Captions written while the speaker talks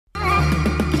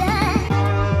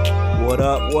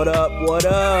up? What up? What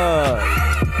up?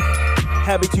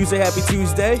 Happy Tuesday, happy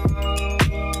Tuesday.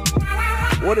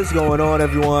 What is going on,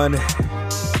 everyone?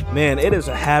 Man, it is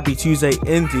a happy Tuesday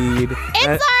indeed.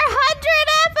 It's our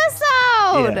 100th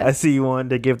episode. Yeah, I see you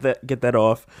wanted to get that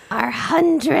off. Our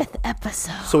 100th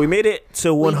episode. So we made it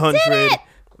to 100. We did it!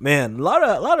 Man, a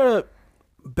lot of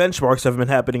benchmarks have been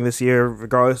happening this year,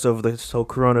 regardless of this whole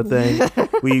Corona thing.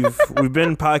 We've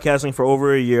been podcasting for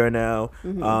over a year now.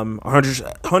 Mm-hmm.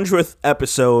 100th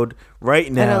episode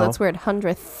right now. I know, that's weird.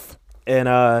 100th. And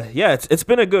yeah, it's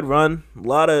been a good run. A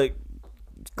lot of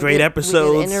great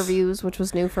episodes. We did interviews, which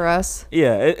was new for us.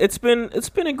 Yeah, it's been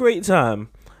a great time.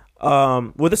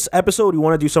 With this episode, we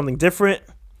want to do something different,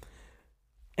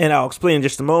 and I'll explain in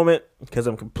just a moment because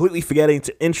I'm completely forgetting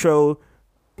to intro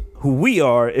who we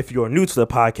are if you're new to the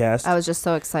podcast. I was just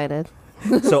so excited.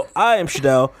 So I am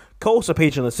Shadell, co-host of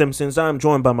Patron of the Simpsons. I'm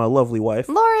joined by my lovely wife,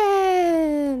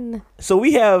 Lauren. So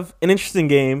we have an interesting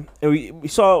game, and we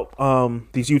saw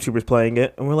these YouTubers playing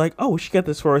it, and we're like, oh, we should get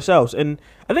this for ourselves. And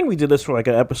I think we did this for like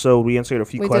an episode. We answered a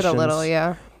few questions. We did a little,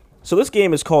 yeah. So this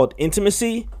game is called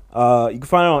Intimacy. You can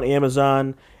find it on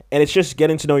Amazon, and it's just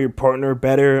getting to know your partner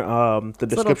better. The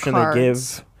description they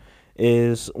give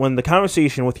is when the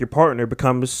conversation with your partner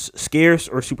becomes scarce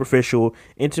or superficial,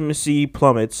 intimacy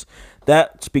plummets.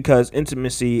 That's because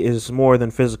intimacy is more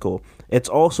than physical. It's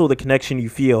also the connection you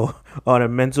feel on a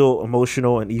mental,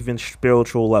 emotional, and even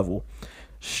spiritual level.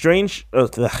 Strong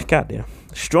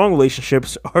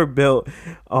relationships are built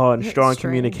on strong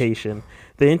communication.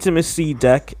 The Intimacy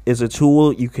Deck is a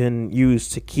tool you can use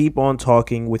to keep on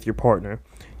talking with your partner.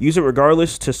 Use it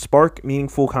regardless to spark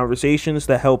meaningful conversations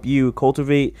that help you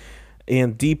cultivate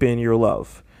and deepen your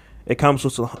love. It comes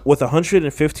with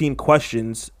 115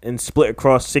 questions and split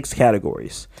across 6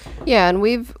 categories. Yeah, and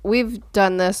we've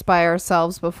done this by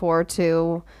ourselves before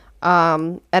too.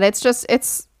 And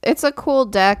it's a cool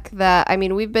deck that, I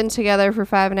mean, we've been together for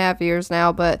 5.5 years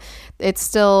now, but it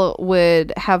still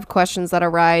would have questions that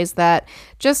arise that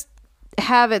just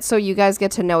have it so you guys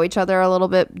get to know each other a little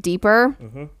bit deeper.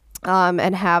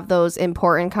 And have those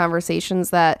important conversations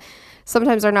that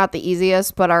sometimes are not the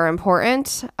easiest, but are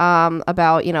important,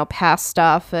 about, past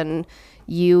stuff and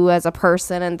you as a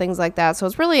person and things like that. So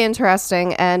it's really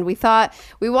interesting. And we thought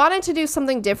we wanted to do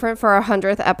something different for our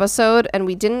 100th episode, and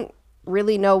we didn't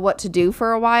really know what to do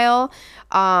for a while,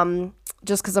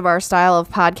 just because of our style of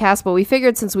podcast. But we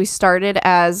figured since we started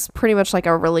as pretty much like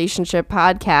a relationship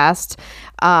podcast,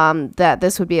 that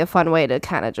this would be a fun way to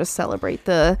kind of just celebrate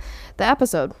the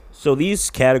episode. So these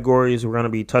categories we're going to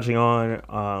be touching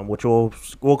on, which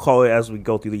we'll call it as we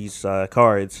go through these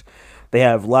cards. They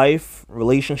have life,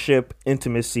 relationship,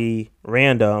 intimacy,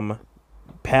 random,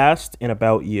 past, and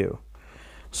about you.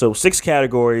 So 6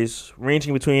 categories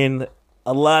ranging between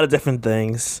a lot of different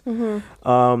things.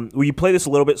 We played this a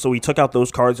little bit, so we took out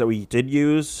those cards that we did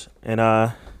use, and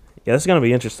yeah, this is going to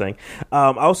be interesting.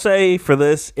 I'll say for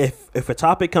this, if a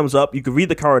topic comes up, you can read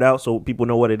the card out so people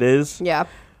know what it is. Yeah.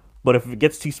 But if it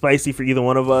gets too spicy for either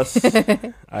one of us,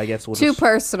 I guess we'll too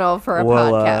personal for a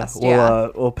podcast.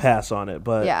 We'll pass on it.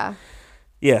 But yeah,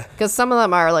 because some of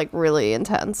them are like really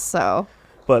intense. So,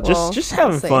 but just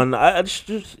having fun. I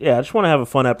just want to have a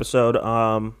fun episode.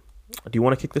 Do you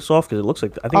want to kick this off? Because it looks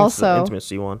like I think it's the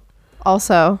intimacy one.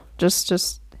 Also,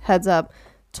 just heads up.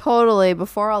 Totally,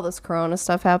 before all this Corona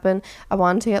stuff happened, I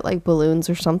wanted to get like balloons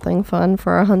or something fun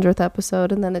for our 100th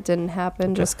episode, and then it didn't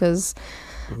happen just because.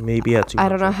 Maybe at 200. I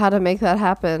don't know how to make that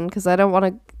happen because I don't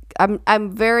want to.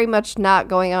 I'm very much not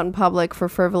going out in public for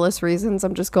frivolous reasons.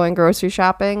 I'm just going grocery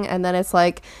shopping, and then it's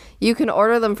like you can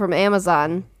order them from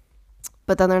Amazon,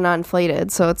 but then they're not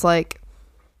inflated. So it's like,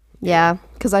 yeah,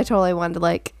 because I totally wanted to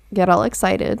like get all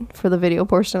excited for the video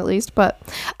portion at least. But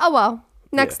oh well,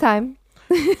 next time.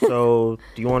 So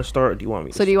do you want to start? Or do you want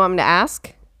me? So do you want me to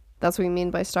ask? That's what you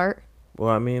mean by start?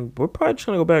 Well, I mean, we're probably just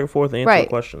gonna go back and forth and answer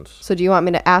questions. So do you want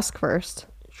me to ask first?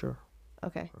 Sure.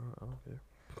 Okay.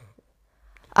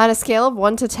 On a scale of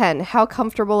 1 to 10, how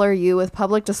comfortable are you with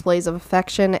public displays of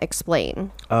affection?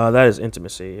 Explain. That is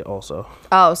intimacy also.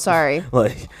 Oh, sorry.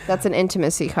 Like that's an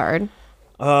intimacy card.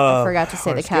 I forgot to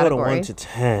say the category. On a scale of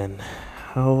 1 to 10,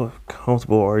 how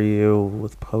comfortable are you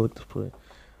with public display?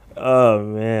 Oh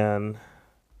man,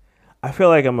 I feel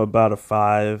like I'm about a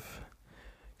 5,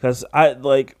 because I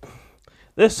like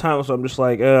this time. So I'm just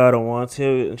like, I don't want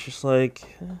to. It's just like.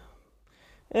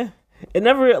 It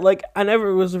never, like, I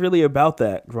never was really about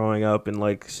that growing up and,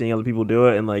 like, seeing other people do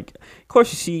it. And, like, of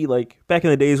course you see, like, back in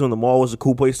the days when the mall was a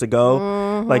cool place to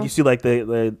go, like, you see, like,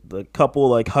 the couple,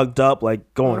 like, hugged up,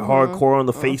 like, going hardcore on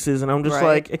the faces. And I'm just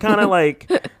like, it kind of,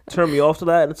 like, turned me off to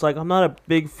that. And it's like, I'm not a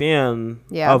big fan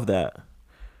of that.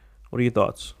 What are your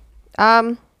thoughts?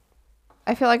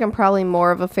 I feel like I'm probably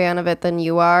more of a fan of it than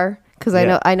you are. Because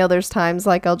I know there's times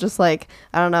like I'll just like,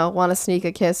 I don't know, want to sneak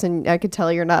a kiss and I could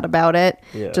tell you're not about it.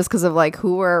 Yeah. Just because of like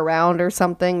who we're around or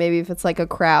something. Maybe if it's like a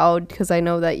crowd, because I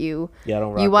know that you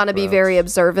want to be very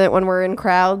observant when we're in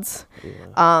crowds.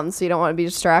 Yeah. So you don't want to be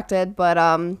distracted. But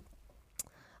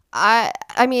I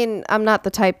mean, I'm not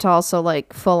the type to also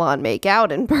like full on make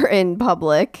out in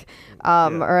public.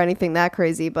 Or anything that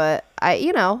crazy, but I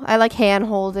like hand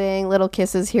holding, little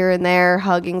kisses here and there,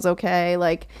 hugging's okay,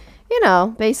 like,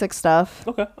 basic stuff.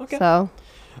 Okay. So,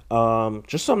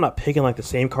 just so I'm not picking like the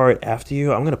same card after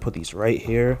you, I'm gonna put these right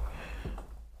here.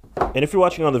 And if you're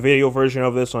watching on the video version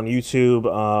of this on YouTube,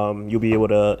 you'll be able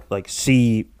to like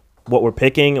see what we're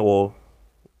picking, or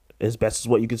as best as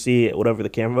what you can see, whatever the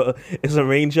camera is in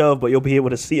range of. But you'll be able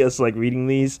to see us like reading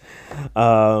these.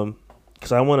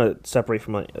 Because I want to separate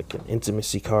from like an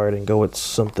intimacy card and go with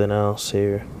something else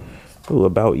here. Ooh,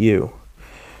 about you.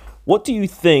 What do you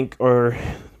think are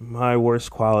my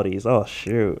worst qualities? Oh,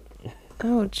 shoot.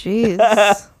 oh,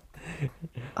 jeez.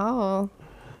 Oh,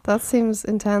 that seems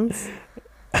intense.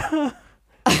 What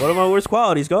are my worst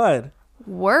qualities? Go ahead.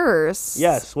 Worse?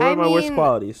 Yes, what are my worst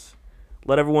qualities?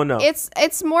 Let everyone know.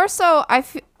 It's more so, I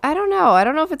don't know. I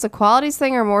don't know if it's a qualities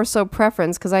thing or more so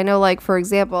preference. Because I know, like, for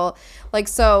example, like,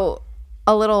 so...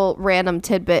 a little random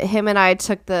tidbit. Him and I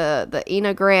took the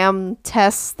Enneagram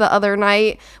test the other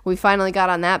night. We finally got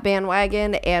on that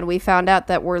bandwagon, and we found out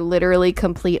that we're literally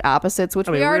complete opposites, which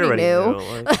we already knew.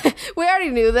 We already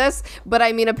knew this, but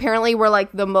I mean, apparently we're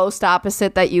like the most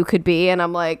opposite that you could be, and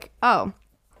I'm like, oh.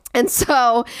 And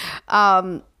so,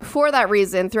 for that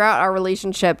reason, throughout our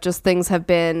relationship, just things have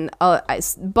been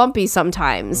bumpy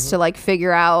sometimes to like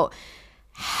figure out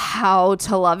how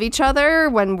to love each other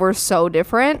when we're so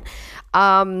different.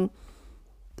 So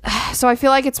I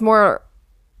feel like it's more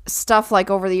stuff like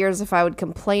over the years if I would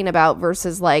complain about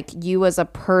versus like you as a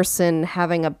person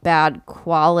having a bad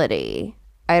quality.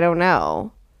 I don't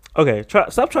know. Okay,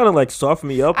 stop trying to like soften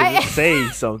me up and just say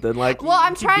something. Like, well,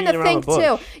 I'm trying to think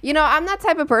too. I'm that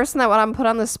type of person that when I'm put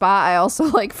on the spot, I also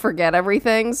like forget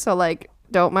everything. So like,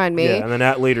 don't mind me. Yeah, and then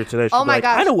that later today, she's my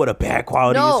gosh. I know what a bad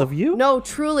quality is of you. No,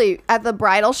 truly. At the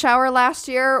bridal shower last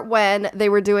year when they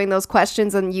were doing those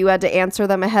questions and you had to answer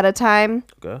them ahead of time.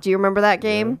 Okay. Do you remember that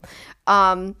game?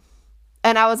 Yeah.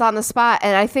 And I was on the spot,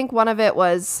 and I think one of it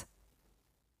was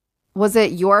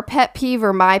it your pet peeve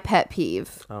or my pet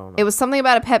peeve? I don't know. It was something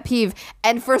about a pet peeve.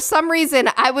 And for some reason,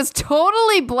 I was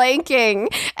totally blanking,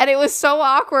 and it was so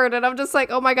awkward. And I'm just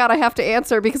like, oh my God, I have to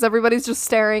answer because everybody's just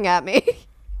staring at me.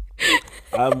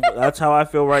 That's how I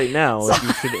feel right now. Like,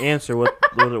 you should answer what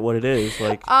it is.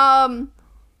 Like, I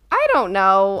don't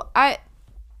know.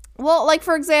 Well, like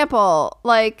for example,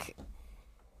 like,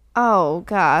 oh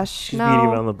gosh, she's beating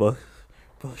around the bush.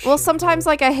 Well, sometimes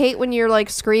like I hate when you're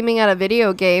like screaming at a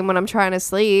video game when I'm trying to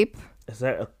sleep. Is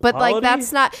that a But quality? like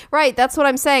that's not right. That's what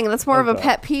I'm saying. That's more of a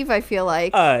pet peeve. I feel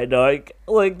like. I know.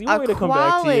 Like you want me to come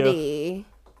back to you?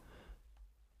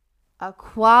 A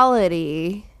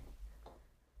quality.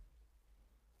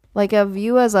 Like of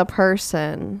you as a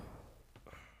person.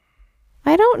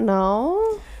 I don't know.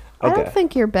 Okay. I don't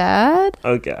think you're bad.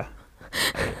 Okay.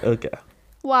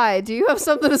 Why? Do you have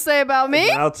something to say about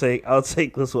me? I'll take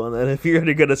this one. And if you're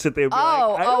gonna sit there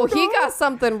and be he got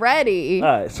something ready.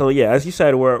 All right. So yeah, as you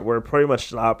said, we're pretty much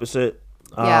the opposite.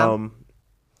 Yeah.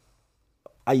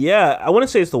 I wouldn't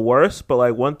say it's the worst, but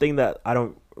like one thing that I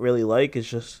don't really like is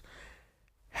just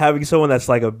having someone that's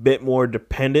like a bit more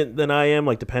dependent than I am,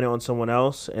 like dependent on someone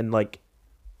else, and like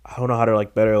I don't know how to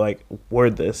like better like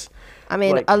word this. I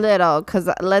mean, like, a little, because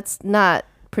let's not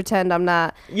pretend I'm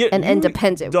not an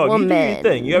independent woman. You do your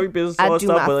thing. You have your business, all that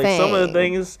stuff, but like some of the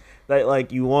things that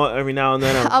like you want every now and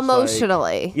then.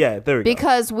 Emotionally. Like, yeah, there we go.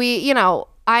 Because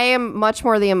I am much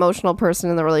more the emotional person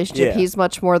in the relationship. Yeah. He's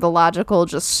much more the logical,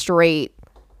 just straight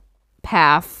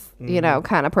path.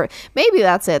 Kind of maybe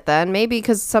that's it then. Maybe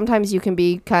because sometimes you can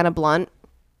be kind of blunt.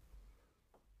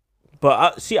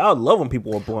 But I would love when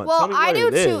people are blunt. Well, I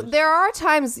do too. There are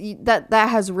times that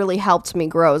has really helped me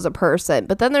grow as a person.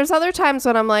 But then there's other times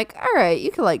when I'm like, all right,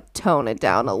 you can like tone it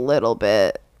down a little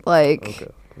bit. Like, okay,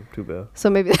 too bad. So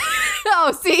maybe.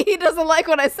 Oh, see, he doesn't like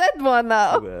when I said one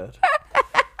though. Too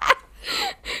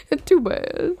bad. Too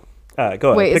bad. All right, go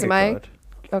ahead. Wait, is it my?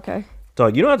 Okay.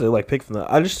 Dog, you don't have to like pick from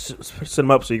the. I just set them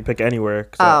up so you can pick anywhere.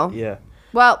 Yeah.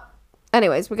 Well,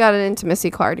 anyways, we got an intimacy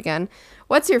card again.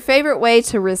 What's your favorite way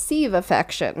to receive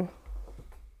affection?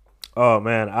 Oh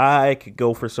man, I could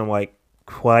go for some like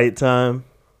quiet time.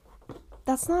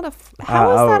 That's not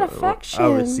how is that affection?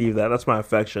 I receive that. That's my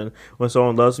affection. When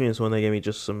someone loves me, it's when they give me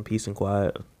just some peace and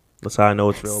quiet. That's how I know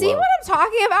it's real See love. what I'm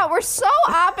talking about? We're so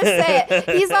opposite.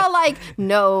 He's all like,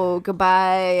 no,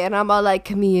 goodbye. And I'm all like,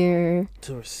 come here.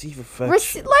 To receive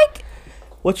affection. Like,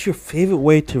 what's your favorite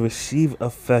way to receive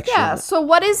affection? yeah, so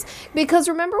what is, because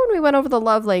remember when we went over the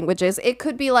love languages, it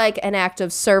could be like an act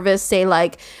of service, say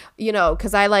like, you know,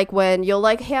 because I like when you'll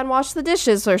like hand wash the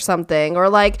dishes or something, or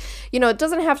like, you know, it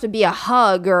doesn't have to be a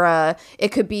hug or it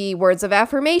could be words of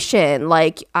affirmation,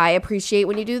 like, I appreciate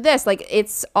when you do this. Like,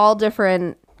 it's all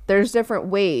different. There's different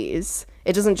ways.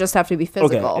 It doesn't just have to be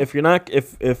physical. Okay, if you're not,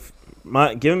 if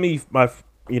my giving me my,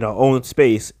 you know, own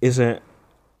space isn't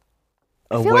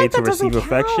a way like to that doesn't receive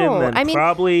affection, count. then I mean,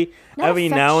 probably not every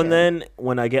now and affection. then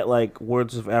when I get like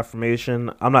words of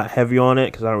affirmation, I'm not heavy on it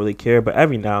because I don't really care. But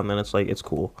every now and then it's like it's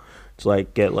cool to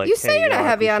like get like. You say hey, you're yo, not I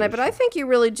heavy on it, appreciate but I you. think you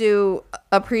really do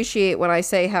appreciate when I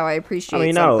say how I appreciate I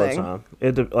mean, not all the something. time.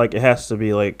 It like it has to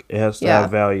be like it has to Yeah.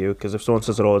 have value because if someone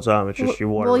says it all the time, it's just you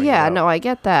watering. Well, yeah, it out. no, I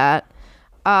get that.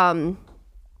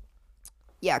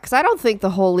 Yeah, because I don't think the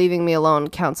whole leaving me alone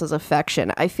counts as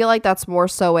affection. I feel like that's more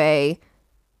so a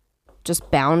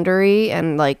just boundary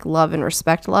and like love and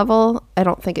respect level. I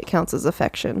don't think it counts as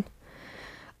affection.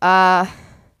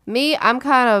 Me,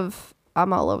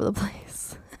 I'm all over the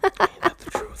place. Ain't that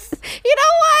the truth? You know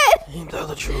what? Ain't that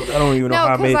the truth? I don't even know No,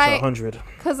 how I 'cause made it I- to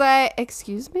 100.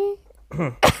 Excuse me?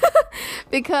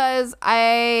 Because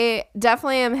I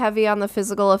definitely am heavy on the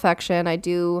physical affection. I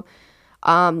do,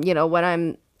 you know, when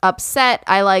I'm upset,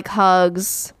 I like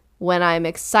hugs. When I'm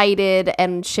excited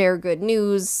and share good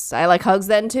news, I like hugs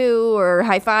then too, or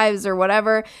high fives or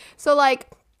whatever. So like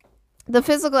the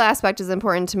physical aspect is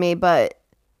important to me, but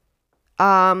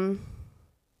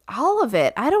all of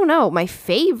it, I don't know, my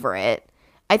favorite.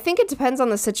 I think it depends on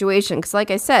the situation because like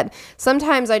I said,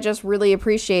 sometimes I just really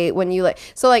appreciate when you like,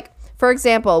 so like for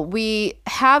example, we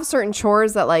have certain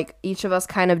chores that like each of us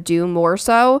kind of do more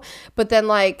so, but then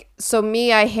like, so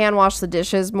me, I hand wash the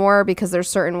dishes more because there's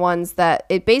certain ones that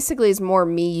it basically is more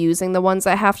me using the ones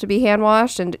that have to be hand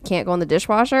washed and can't go in the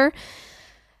dishwasher.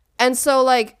 And so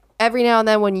like every now and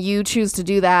then when you choose to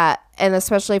do that, and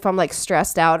especially if I'm like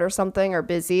stressed out or something or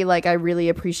busy, like I really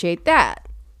appreciate that.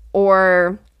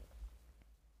 Or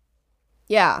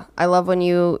yeah, I love when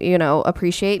you know,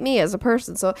 appreciate me as a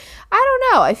person. So I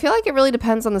don't know. I feel like it really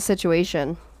depends on the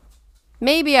situation.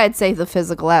 Maybe I'd say the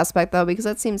physical aspect though, because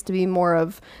that seems to be more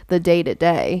of the day to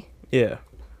day. Yeah.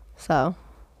 So.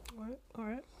 All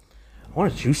right. I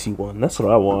want a juicy one. That's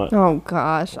what I want. Oh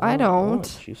gosh, I want don't.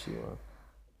 a juicy one.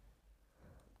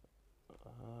 What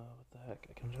the heck?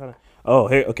 I'm trying to. Oh,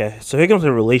 here. Okay. So here comes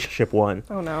the relationship one.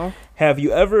 Oh no. Have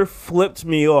you ever flipped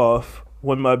me off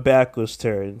when my back was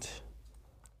turned?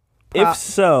 If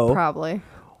so, Probably.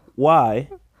 why?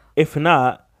 If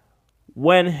not,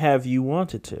 when have you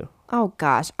wanted to? Oh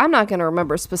gosh, I'm not gonna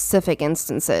remember specific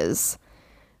instances.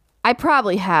 I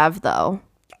probably have though,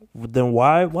 Then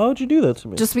why? Why would you do that to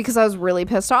me? just because I was really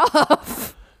pissed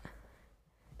off.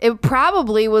 It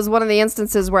probably was one of the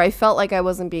instances where I felt like I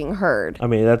wasn't being heard. I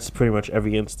mean, that's pretty much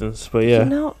every instance. But yeah, You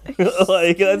know,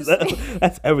 like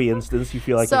that's every instance you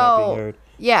feel like you're not being heard.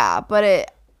 yeah,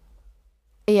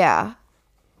 yeah.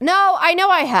 No, I know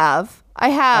I have.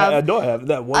 I know I have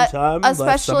that one time.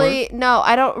 Especially, no,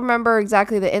 I don't remember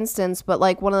exactly the instance, but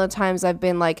like one of the times I've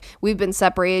been like, we've been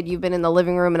separated, you've been in the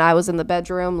living room and I was in the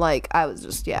bedroom, like I was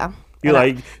just, yeah. You're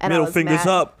And like, I middle was fingers mad.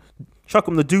 up, chuck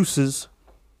them the deuces.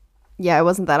 Yeah, I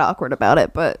wasn't that awkward about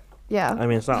it, but yeah. I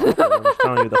mean, it's not awkward. I'm just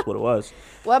telling you that's what it was.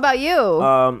 What about you?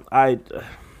 I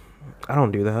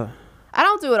don't do that. I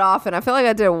don't do it often. I feel like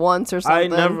I did it once or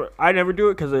something. I never do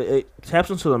it because it taps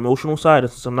into the emotional side.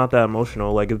 And since I'm not that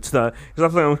emotional, like it's not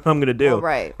something I'm gonna do. Oh,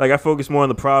 right. Like I focus more on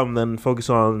the problem than focus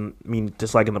on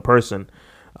disliking the person.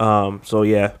 So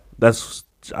yeah, that's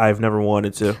I've never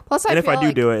wanted to. Plus, and I if I feel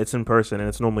like- do it, it's in person and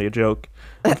it's normally a joke.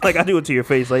 Like I do it to your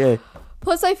face, like hey.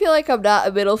 Plus, I feel like I'm not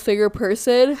a middle finger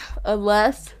person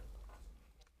unless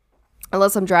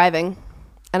I'm driving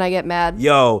and I get mad.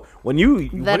 Yo, when you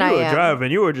Then were I am.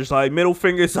 driving, you were just like middle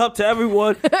fingers up to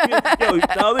everyone. Yo,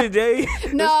 the other day,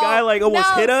 this guy like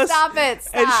almost hit us. Stop it.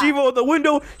 Stop. And she rolled the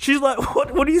window. She's like,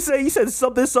 "What do you say?" He said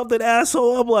something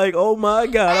asshole. I'm like, "Oh my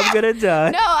god, I'm gonna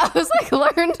die." No, I was like,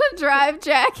 learn to drive,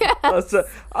 jackass.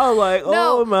 I'm like,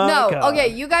 "Oh my god." Okay,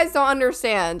 you guys don't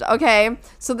understand. Okay,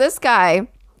 so this guy,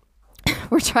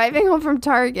 we're driving home from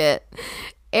Target,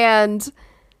 and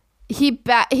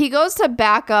he goes to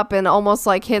back up and almost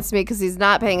like hits me because he's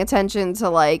not paying attention to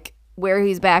like where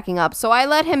he's backing up. So I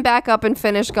let him back up and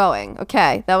finish going.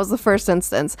 Okay, that was the first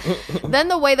instance. Then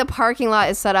the way the parking lot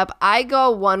is set up, I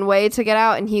go one way to get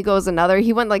out and he goes another.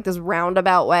 He went like this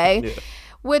roundabout way. Yeah.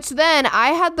 Which then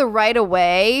I had the right of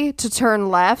way to turn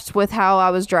left with how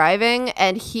I was driving,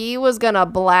 and he was gonna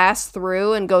blast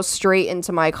through and go straight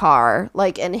into my car,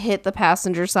 like, and hit the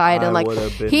passenger side. And like would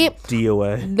have been he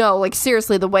DOA. no, like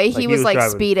seriously, the way he was like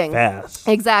driving speeding fast.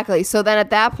 Exactly. So then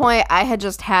at that point, I had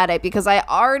just had it because I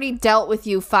already dealt with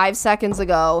you 5 seconds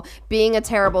ago being a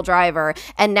terrible driver,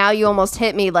 and now you almost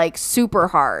hit me like super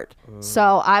hard.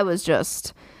 So I was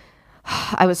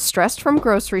stressed from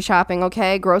grocery shopping,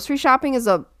 okay? Grocery shopping is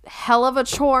a hell of a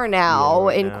chore now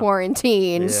in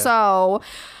quarantine. Yeah. So,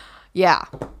 yeah,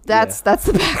 that's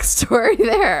the backstory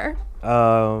there.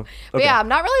 Okay. But yeah, I'm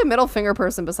not really a middle finger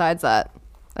person besides that,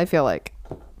 I feel like.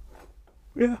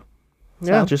 Yeah.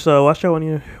 Yeah, just watch out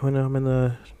when I'm in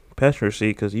the passenger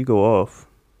seat because you go off.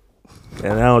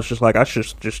 And now it's just like I should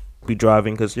just be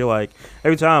driving because you're like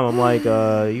every time I'm like,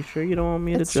 you sure you don't want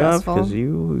me to drive because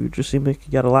you just seem like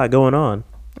you got a lot going on.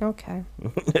 Okay.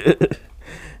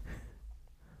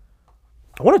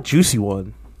 I want a juicy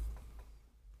one.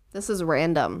 This is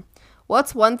random.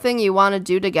 What's one thing you want to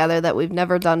do together that we've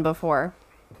never done before?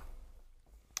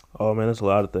 Oh man, there's a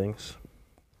lot of things.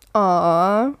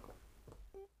 Aww.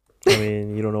 I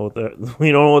mean, you don't know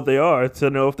what they are to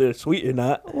know if they're sweet or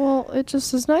not. Well, it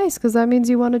just is nice because that means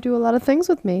you want to do a lot of things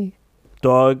with me.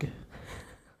 Dog.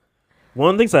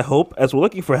 One of the things I hope, as we're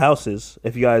looking for houses,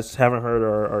 if you guys haven't heard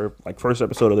our like first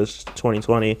episode of this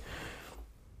 2020,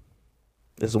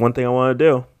 this is one thing I want to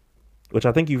do, which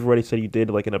I think you've already said you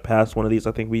did like in the past one of these.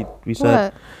 I think we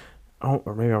said, What?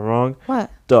 or maybe I'm wrong.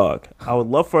 What? Dog. I would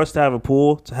love for us to have a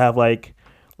pool to have like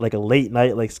a late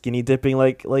night like skinny dipping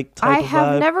like type I of have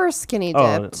vibe. never skinny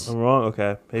dipped. Oh, I'm wrong.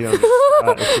 Okay, maybe I'm just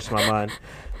it's just my mind.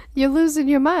 You're losing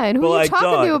your mind. Who But, are you like, talking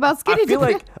dog, to about skinny I feel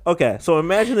dipping? like okay. So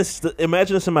imagine this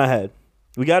in my head.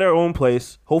 We got our own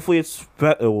place. Hopefully it's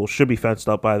should be fenced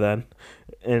up by then,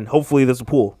 and hopefully there's a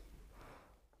pool.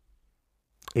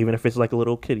 Even if it's like a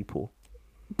little kiddie pool.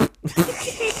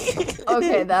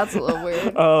 Okay, that's a little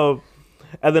weird.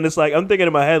 And then it's like I'm thinking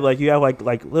in my head like you have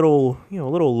like little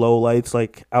little low lights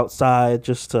like outside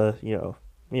just to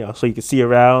so you can see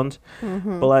around,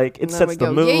 but like it sets the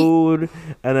mood,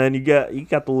 and then you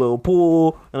got the little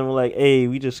pool, and we're like, hey,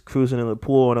 we just cruising in the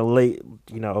pool on a late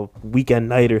weekend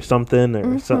night or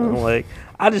something something like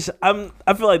I feel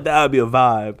like that would be a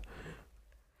vibe.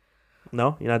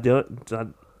 No, you're not doing it. Not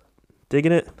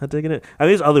digging it. Not digging it. I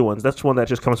mean, there's other ones. That's one that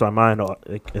just comes to my mind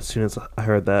like as soon as I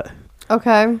heard that.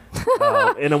 Okay.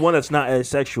 And the one that's not as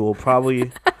sexual,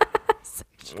 probably.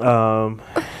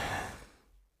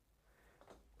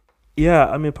 Yeah,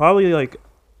 I mean, probably like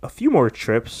a few more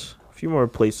trips, a few more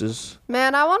places.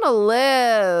 Man, I want to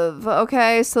live.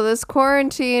 Okay, so this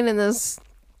quarantine and this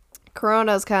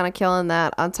corona is kind of killing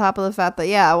that. On top of the fact that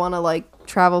I want to like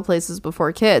travel places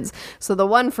before kids. So the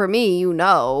one for me,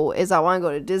 is I want to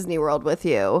go to Disney World with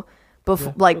you,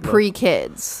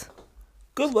 pre-kids.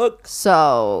 Good luck.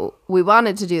 So we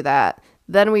wanted to do that.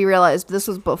 Then we realized this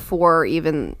was before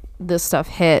even this stuff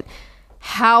hit,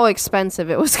 how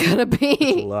expensive it was going to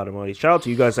be. A lot of money. Shout out to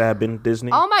you guys that have been to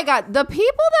Disney. Oh my God. The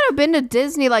people that have been to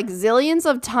Disney like zillions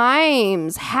of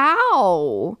times.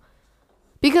 How?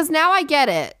 Because now I get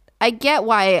it. I get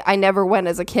why I never went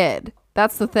as a kid.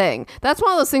 That's the thing. That's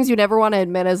one of those things you never want to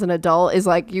admit as an adult is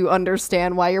like you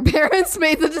understand why your parents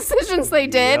made the decisions they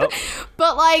did. Yep.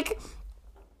 But like...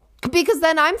 Because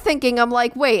then I'm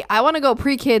like, wait, I want to go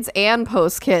pre-kids and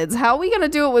post-kids. How are we going to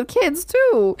do it with kids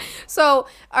too? So,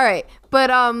 all right.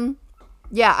 But,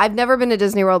 I've never been to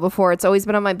Disney World before. It's always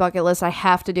been on my bucket list. I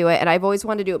have to do it. And I've always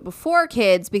wanted to do it before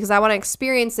kids because I want to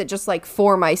experience it just like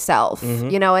for myself,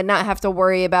 and not have to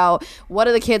worry about what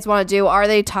do the kids want to do? Are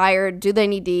they tired? Do they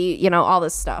need to eat? All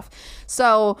this stuff.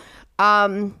 So,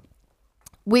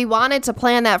 we wanted to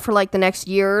plan that for like the next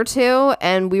year or two,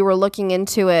 and we were looking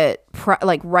into it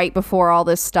right before all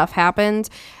this stuff happened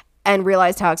and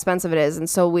realized how expensive it is. And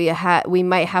so we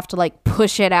might have to like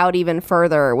push it out even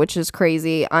further, which is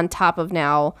crazy, on top of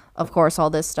now, of course, all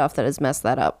this stuff that has messed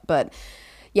that up. But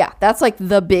yeah, that's like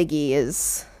the biggie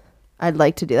is I'd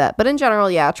like to do that. But in general,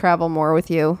 travel more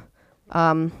with you.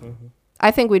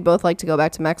 I think we'd both like to go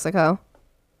back to Mexico.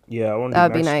 Yeah, I want to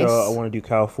do Mexico. Be nice. I want to do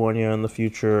California in the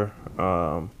future.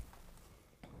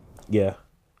 Yeah.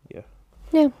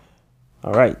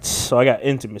 All right, so I got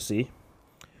intimacy.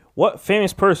 What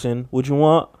famous person would you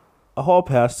want a hall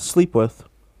pass to sleep with?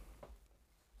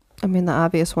 I mean, the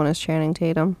obvious one is Channing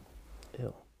Tatum.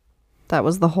 Ew. That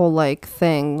was the whole like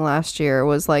thing last year.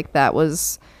 Was like that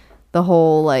was the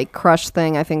whole like crush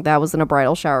thing. I think that was in a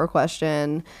bridal shower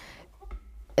question.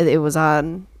 It was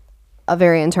on a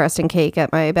very interesting cake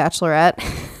at my bachelorette.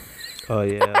 Oh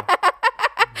yeah.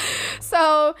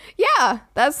 So yeah,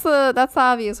 that's the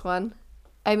obvious one.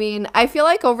 I mean, I feel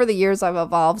like over the years I've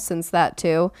evolved since that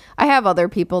too. I have other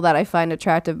people that I find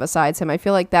attractive besides him. I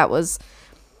feel like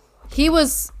he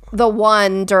was the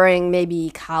one during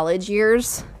maybe college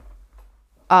years.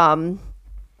 But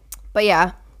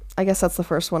yeah, I guess that's the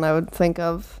first one I would think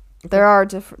of. There are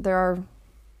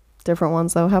different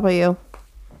ones though. How about you?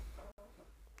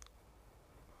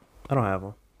 I don't have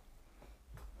one.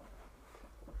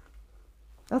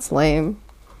 That's lame.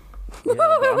 Yeah,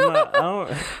 but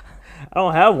I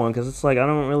don't have one because it's like I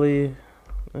don't really.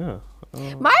 Yeah.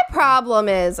 My problem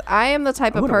is I am the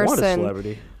type of wouldn't want a person.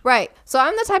 celebrity. Right. So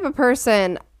I'm the type of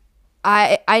person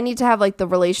I need to have like the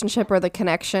relationship or the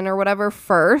connection or whatever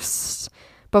first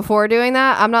before doing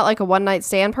that. I'm not like a one night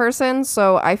stand person,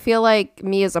 so I feel like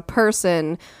me as a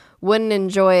person wouldn't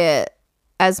enjoy it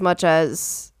as much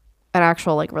as an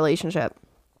actual like relationship.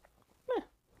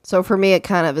 So for me it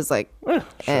kind of is like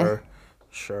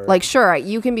Sure. Like sure,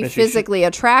 you can be physically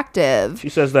attractive. She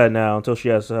says that now until she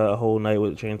has a whole night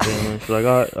with Channing Tatum. She's like,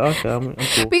 oh, okay, I'm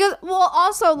cool. Because, well,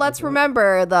 also, let's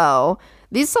remember, though,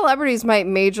 these celebrities might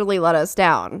majorly let us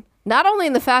down. Not only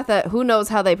in the fact that who knows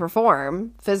how they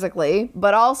perform physically,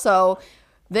 but also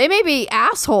they may be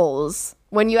assholes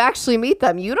when you actually meet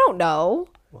them. You don't know.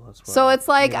 Well, so it's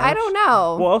like, I don't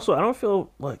know. Well, also, I don't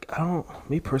feel like,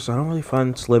 me personally, I don't really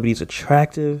find celebrities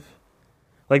attractive.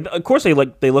 Like, of course, they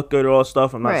look good or all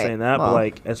stuff. I'm not saying that, but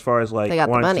like, as far as like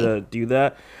wanting to do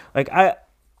that, like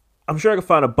I'm sure I could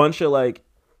find a bunch of like,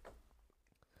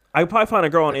 I could probably find a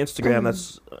girl on Instagram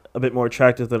that's a bit more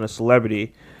attractive than a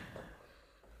celebrity,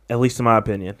 at least in my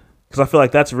opinion, because I feel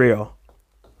like that's real.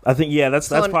 I think that's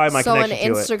probably my connection to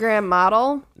it. So an Instagram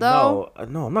model, though?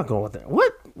 No, I'm not going with that.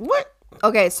 What?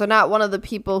 Okay, so not one of the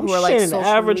people who are like social an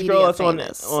average media girl that's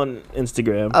famous. on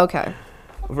Instagram. Okay.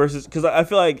 Versus, because I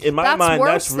feel like in my mind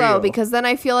worse, that's real. though, because then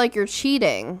I feel like you're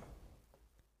cheating.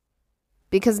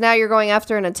 Because now you're going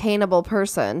after an attainable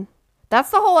person. That's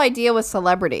the whole idea with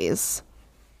celebrities.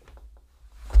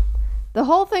 The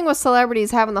whole thing with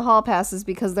celebrities having the hall pass is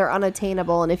because they're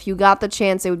unattainable, and if you got the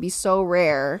chance, it would be so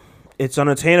rare. It's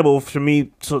unattainable for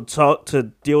me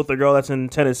to deal with a girl that's in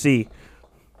Tennessee.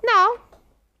 No.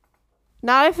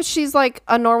 Not if she's like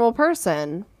a normal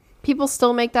person. People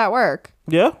still make that work.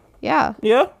 Yeah? Yeah.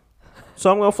 Yeah?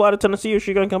 So I'm going to fly to Tennessee, or is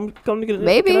she going to come to get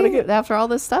Maybe. Connecticut? After all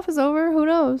this stuff is over, who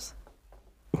knows?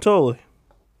 Totally.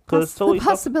 Because the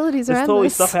possibilities are endless. There's totally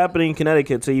stuff happening in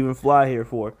Connecticut to even fly here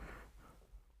for.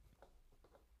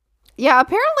 Yeah,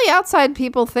 apparently outside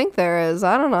people think there is.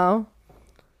 I don't know.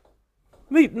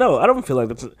 No, I don't feel like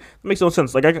that makes no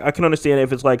sense. Like, I can understand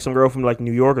if it's like some girl from like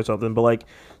New York or something, but like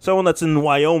someone that's in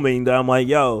Wyoming that I'm like,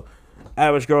 yo,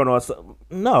 average girl and all that stuff.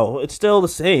 No, it's still the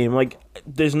same. Like,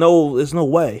 there's no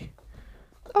way.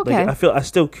 Okay. Like, I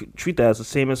still treat that as the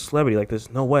same as celebrity. Like,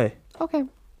 there's no way. Okay.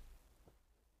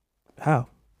 How?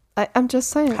 I'm just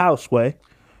saying. How, Sway?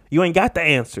 You ain't got the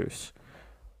answers.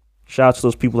 Shout out to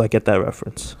those people that get that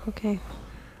reference. Okay.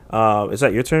 Is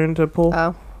that your turn to pull?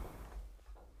 Oh.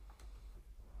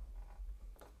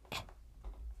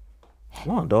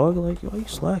 Come on, dog. Like, why are you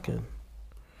slacking?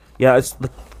 Yeah, the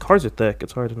cards are thick.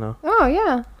 It's hard to know. Oh,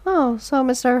 yeah. Oh, so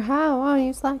Mr. How are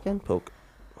you slacking? Poke.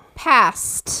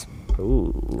 Past.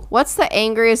 Ooh. What's the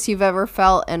angriest you've ever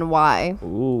felt and why?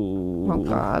 Ooh. Oh,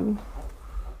 God.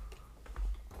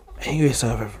 Angriest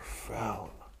I've ever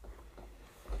felt.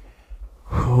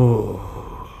 Ooh.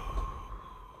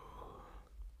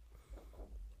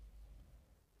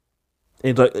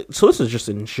 So this is just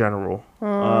in general.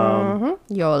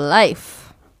 Your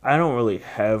life. I don't really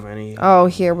have any. Oh,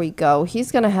 here we go.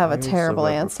 He's going to have a terrible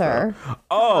answer.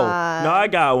 Oh, no, I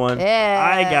got one.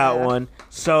 Yeah. I got one.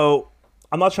 So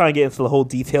I'm not trying to get into the whole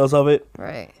details of it.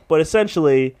 Right. But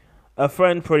essentially, a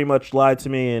friend pretty much lied to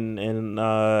me and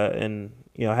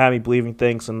had me believing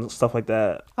things and stuff like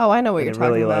that. Oh, I know what you're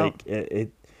talking about.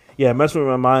 Like, it messed with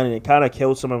my mind, and it kind of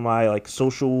killed some of my like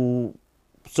social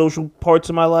parts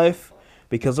of my life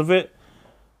because of it.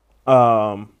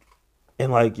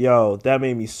 And like, yo, that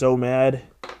made me so mad.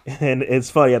 And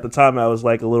it's funny, at the time I was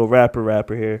like a little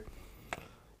rapper here.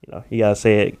 You know, you gotta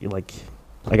say it like,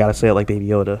 I gotta say it like Baby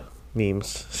Yoda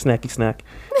memes. Snacky snack.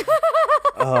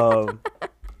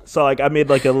 So like I made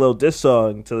like a little diss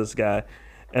song to this guy.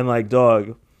 And like,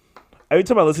 dog, every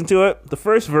time I listen to it, the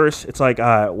first verse, it's like,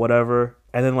 whatever.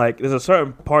 And then like there's a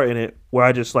certain part in it where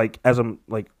I just like, as I'm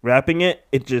like rapping it,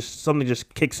 something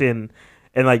just kicks in.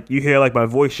 And, like, you hear, like, my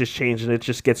voice just change, and it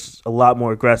just gets a lot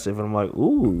more aggressive. And I'm like,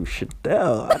 ooh,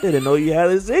 Chanel, I didn't know you had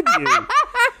this in you.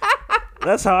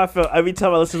 That's how I felt every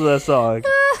time I listen to that song.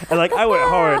 And, like, I went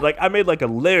hard. Like, I made, like, a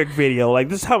lyric video. Like,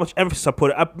 this is how much emphasis I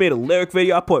put. I made a lyric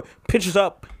video. I put pictures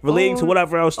up relating to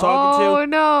whatever I was talking to. Oh,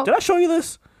 no. Did I show you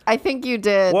this? I think you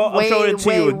did. Well, I'm showing it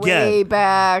to you again. Way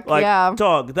back. Like, yeah.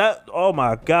 dog, that, oh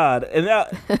my God. And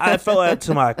that, I felt that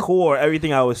to my core,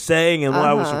 everything I was saying. And when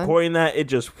I was recording that, it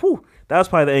just, whew, that was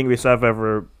probably the angriest I've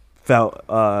ever felt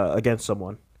against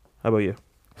someone. How about you?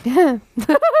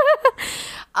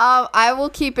 I will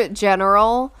keep it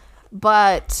general,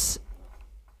 but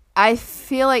I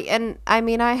feel like, and I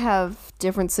mean, I have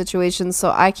different situations,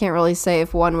 so I can't really say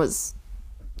if one was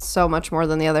so much more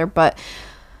than the other, but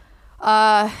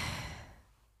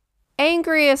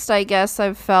angriest, I guess,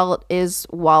 I've felt is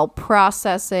while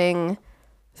processing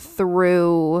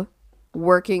through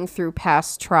working through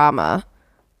past trauma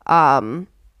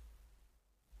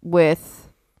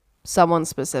with someone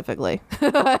specifically.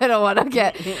 I don't want to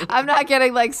get, I'm not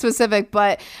getting like specific,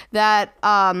 but that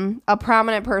a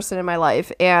prominent person in my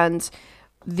life, and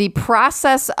the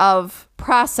process of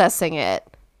processing it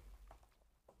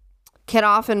can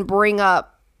often bring up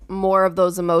more of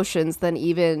those emotions than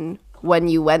even when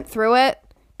you went through it,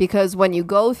 because when you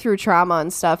go through trauma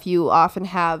and stuff, you often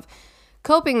have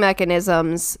coping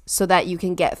mechanisms so that you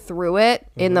can get through it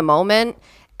in the moment.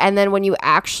 And then when you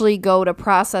actually go to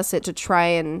process it to try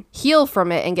and heal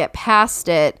from it and get past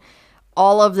it,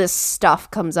 all of this stuff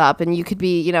comes up, and you could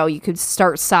be, you could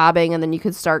start sobbing, and then you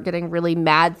could start getting really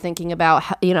mad thinking about,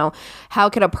 how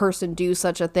could a person do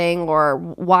such a thing, or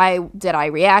why did I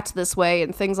react this way,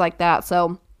 and things like that.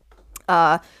 So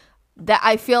that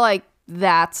I feel like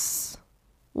that's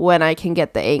when I can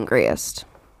get the angriest.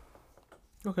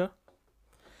 Okay.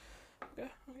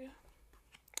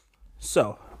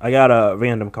 So I got a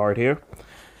random card here,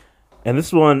 and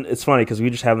this one, it's funny because we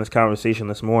just having this conversation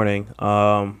this morning.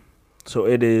 So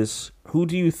it is, who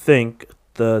do you think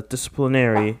the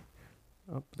disciplinary,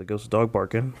 oh, there goes the dog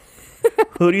barking.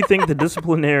 Who do you think the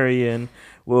disciplinarian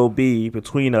will be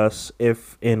between us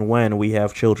if and when we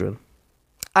have children?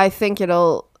 I think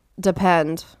it'll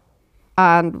depend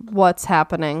on what's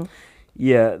happening.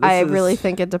 Yeah. I really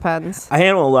think it depends. I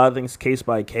handle a lot of things case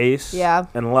by case. Yeah.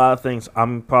 And a lot of things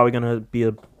I'm probably going to be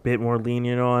a bit more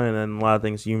lenient on, and then a lot of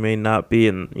things you may not be,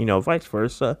 and, vice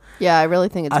versa. Yeah, I really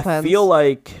think it depends. I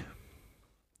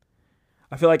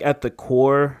feel like at the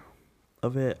core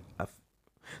of it,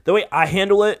 the way I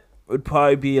handle it would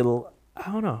probably be a little,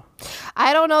 I don't know.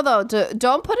 I don't know, though.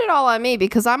 Don't put it all on me,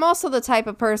 because I'm also the type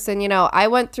of person, I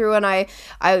went through and I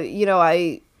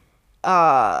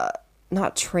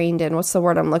not trained in, what's the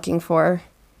word I'm looking for?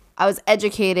 I was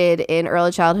educated in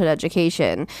early childhood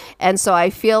education. And so I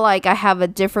feel like I have a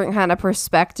different kind of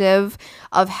perspective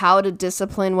of how to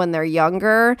discipline when they're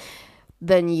younger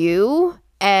than you.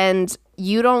 And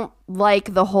you don't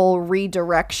like the whole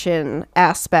redirection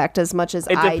aspect as much as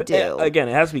I do. Again,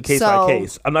 it has to be case by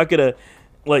case. I'm not going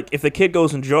to, if the kid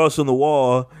goes and draws on the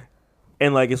wall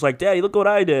and, it's like, Daddy, look what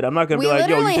I did, I'm not going to be like,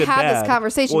 yo, you did bad. We literally had this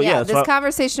conversation. Well, this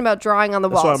conversation about drawing on the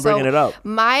wall. That's why I'm bringing it up.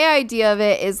 My idea of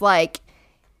it is,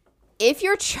 if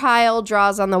your child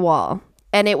draws on the wall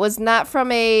and it was not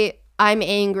from a I'm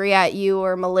angry at you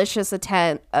or malicious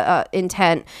intent,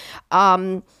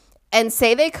 and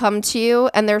say they come to you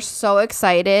and they're so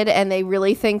excited and they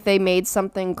really think they made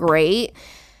something great,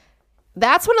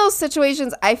 that's one of those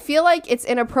situations I feel like it's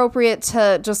inappropriate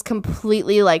to just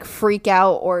completely freak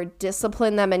out or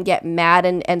discipline them and get mad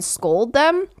and scold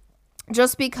them,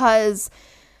 just because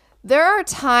there are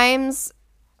times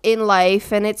in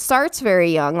life, and it starts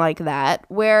very young like that,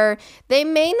 where they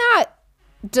may not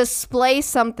display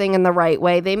something in the right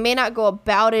way. They may not go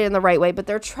about it in the right way, but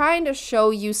they're trying to show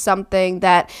you something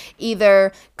that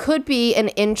either could be an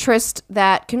interest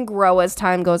that can grow as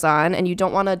time goes on, and you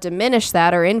don't want to diminish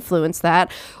that or influence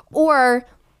that, or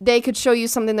they could show you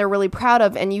something they're really proud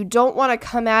of, and you don't want to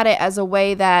come at it as a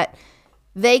way that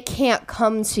they can't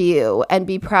come to you and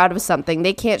be proud of something.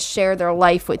 They can't share their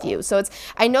life with you. So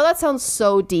I know that sounds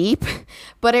so deep,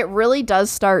 but it really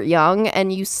does start young,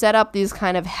 and you set up these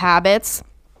kind of habits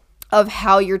of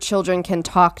how your children can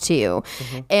talk to you.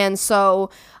 Mm-hmm. And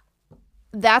so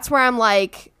that's where I'm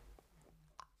like,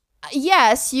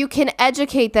 yes, you can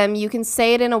educate them. You can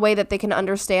say it in a way that they can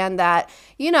understand that,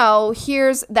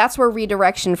 that's where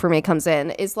redirection for me comes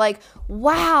in, is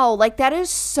wow, that is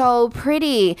so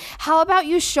pretty. How about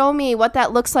you show me what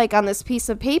that looks like on this piece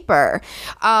of paper?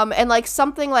 And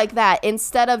something like that,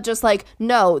 instead of just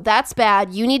no, that's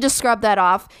bad. You need to scrub that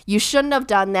off. You shouldn't have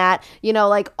done that.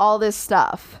 All this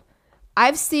stuff.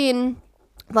 I've seen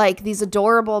these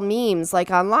adorable memes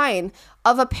online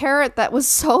of a parent that was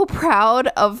so proud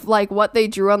of what they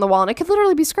drew on the wall, and it could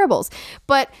literally be scribbles,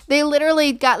 but they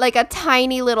literally got a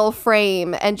tiny little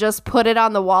frame and just put it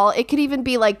on the wall. It could even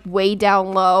be way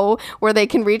down low where they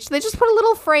can reach. They just put a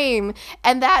little frame,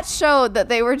 and that showed that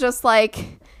they were just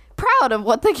proud of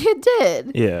what the kid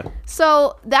did. Yeah.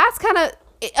 So that's kind of,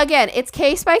 again, it's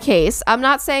case by case. I'm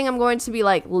not saying I'm going to be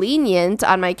like lenient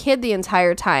on my kid the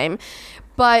entire time,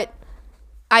 but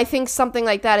I think something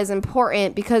like that is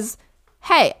important because,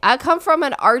 hey, I come from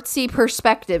an artsy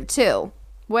perspective too,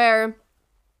 where,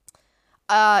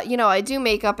 I do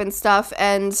makeup and stuff,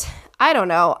 and I don't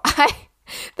know.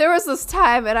 There was this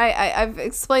time, and I've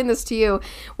explained this to you.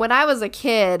 When I was a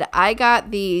kid, I got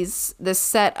this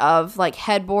set of like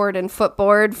headboard and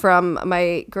footboard from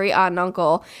my great aunt and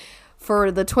uncle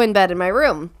for the twin bed in my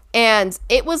room. And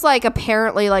it was like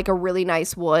apparently like a really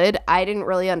nice wood. I didn't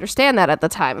really understand that at the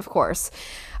time, of course.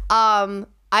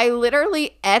 I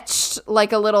literally etched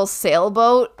like a little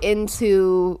sailboat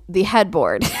into the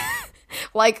headboard.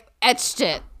 Like etched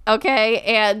it, okay?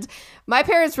 And my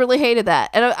parents really hated that.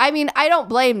 And I mean, I don't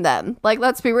blame them. Like,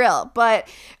 let's be real. But,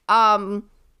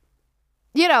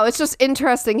 it's just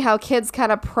interesting how kids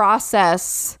kind of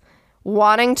process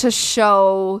wanting to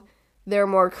show their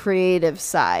more creative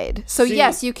side. So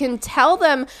yes, you can tell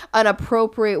them an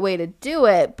appropriate way to do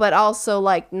it, but also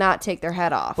like not take their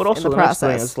head off. But also in the process.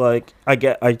 Next thing is like I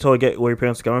totally get where your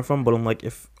parents are coming from, but I'm like,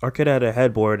 if our kid had a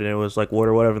headboard and it was like wood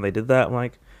or whatever, and they did that, I'm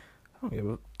like, I don't give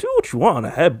a, do what you want on a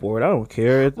headboard. I don't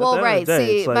care. Well, right.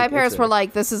 See, my parents were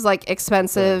like, this is like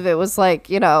expensive. Yeah. It was like,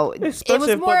 it was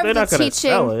more of the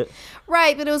teaching.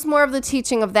 Right, but it was more of the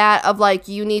teaching of that, of like,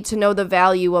 you need to know the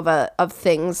value of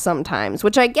things sometimes,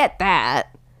 which I get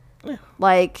that. Yeah.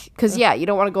 Like, because, you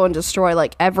don't want to go and destroy,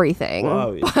 like, everything.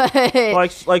 Well,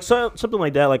 but something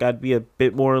like that, like, I'd be a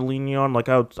bit more lenient on. Like,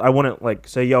 I wouldn't, like,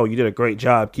 say, yo, you did a great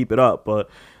job, keep it up. But,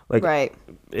 like, right.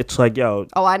 It's like, yo.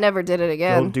 Oh, I never did it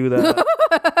again. Don't do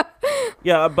that.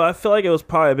 Yeah, but I feel like it was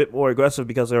probably a bit more aggressive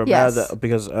because they were mad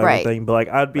because of everything. But, like,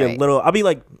 I'd be I'd be,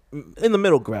 like, in the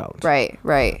middle ground. Right.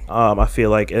 I feel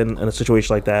like in a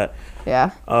situation like that.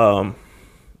 Yeah.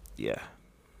 Yeah.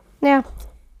 Yeah.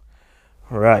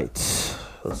 All right.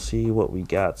 Let's see what we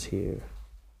got here.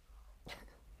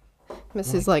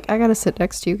 Missy's like, I gotta sit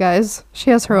next to you guys.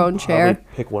 She has her own chair. Let me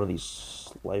pick one of these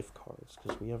life cards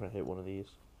because we haven't hit one of these.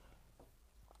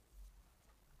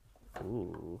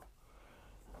 Ooh,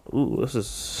 this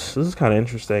is kind of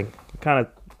interesting. Kind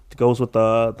of goes with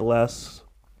the last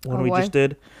one just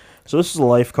did. So this is a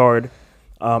life card.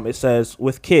 It says,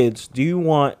 with kids, do you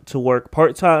want to work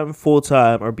part-time,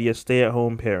 full-time, or be a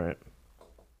stay-at-home parent?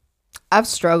 I've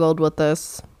struggled with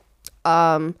this.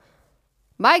 My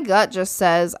gut just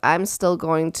says I'm still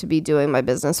going to be doing my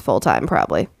business full-time,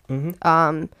 probably.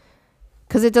 Mm-hmm.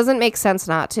 Because it doesn't make sense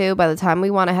not to. By the time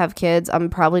we want to have kids, I'm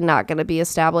probably not going to be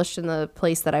established in the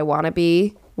place that I want to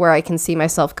be, where I can see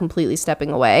myself completely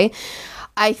stepping away.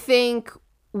 I think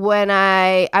when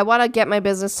I want to get my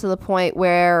business to the point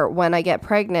where when I get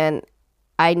pregnant,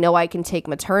 I know I can take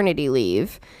maternity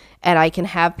leave and I can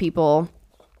have people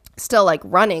still like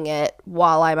running it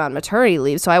while I'm on maternity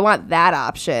leave. So I want that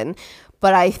option.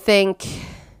 But I think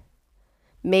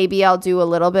maybe I'll do a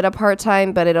little bit of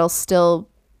part-time, but it'll still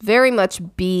very much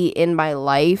be in my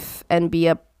life and be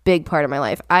a big part of my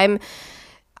life.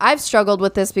 I've struggled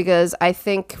with this because I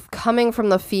think coming from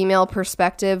the female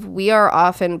perspective, we are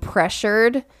often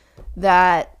pressured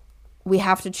that we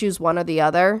have to choose one or the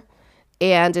other,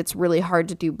 and it's really hard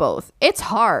to do both. It's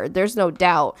hard, there's no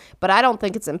doubt, but I don't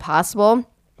think it's impossible.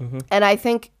 Mm-hmm. And I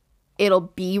think it'll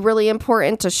be really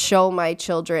important to show my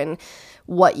children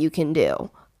what you can do,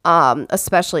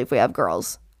 especially if we have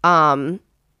girls.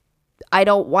 I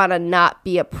don't want to not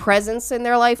be a presence in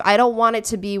their life. I don't want it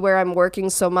to be where I'm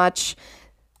working so much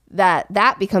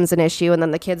that becomes an issue. And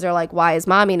then the kids are like, why is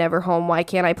mommy never home? Why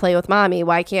can't I play with mommy?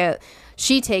 Why can't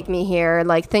she take me here?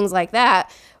 Like things like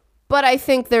that. But I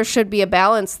think there should be a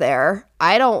balance there.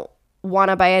 I don't want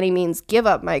to by any means give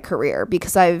up my career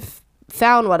because I've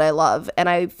found what I love and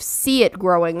I see it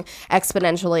growing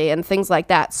exponentially and things like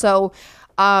that. So,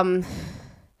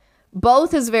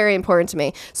 both is very important to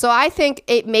me. So I think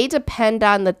it may depend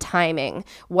on the timing,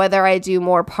 whether I do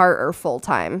more part or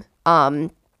full-time.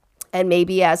 And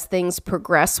maybe as things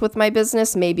progress with my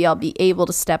business, maybe I'll be able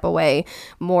to step away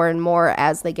more and more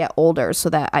as they get older so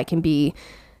that I can be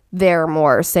there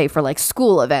more, say, for like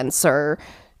school events or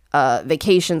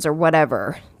vacations or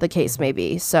whatever the case may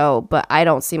be. So, but I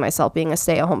don't see myself being a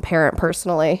stay-at-home parent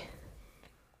personally.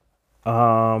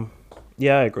 Yeah,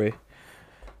 I agree.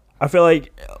 I feel like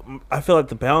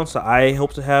the balance that I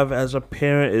hope to have as a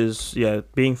parent is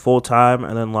being full time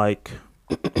and then like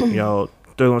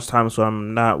during those times when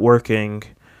I'm not working,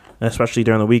 and especially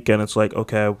during the weekend, it's like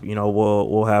okay,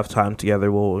 we'll have time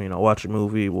together. We'll watch a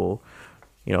movie. We'll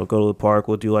go to the park.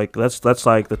 We'll do like that's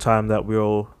like the time that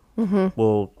we'll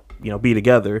be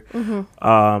together.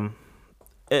 Mm-hmm.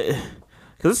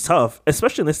 Because because it's tough,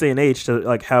 especially in this day and age, to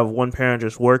like have one parent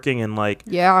just working and like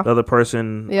Yeah. the other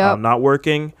person Yep. not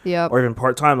working Yep. or even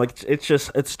part time. Like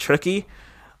it's tricky.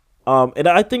 And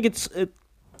I think it's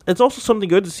also something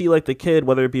good to see like the kid,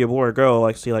 whether it be a boy or girl,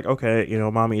 like see like, okay, you know,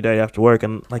 mommy and daddy have to work,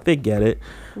 and like they get it.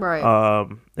 Right.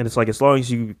 And it's like as long as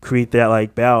you create that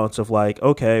like balance of like,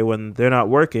 okay, when they're not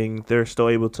working, they're still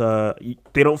able to.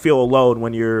 They don't feel alone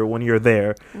when you're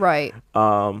there. Right.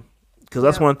 Because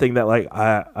that's one thing that like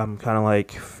I'm kind of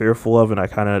like fearful of, and I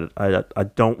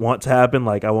don't want to happen.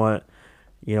 Like I want,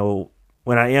 you know,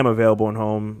 when I am available at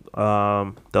home,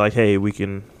 they're like, hey, we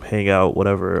can hang out,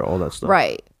 whatever, all that stuff.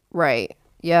 Right. Right.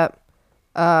 Yep.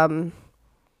 I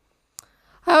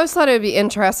always thought it would be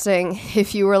interesting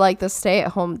if you were like the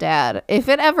stay-at-home dad. If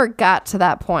it ever got to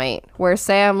that point where,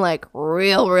 say, I'm like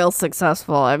real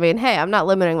successful. I mean, hey, I'm not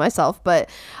limiting myself, but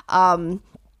I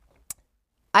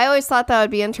always thought that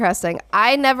would be interesting.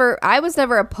 I was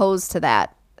never opposed to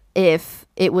that if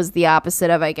it was the opposite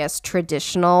of, I guess,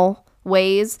 traditional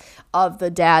ways of the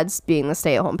dads being the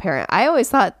stay-at-home parent. I always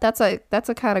thought that's a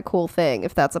kind of cool thing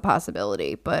if that's a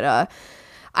possibility. But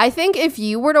I think if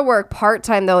you were to work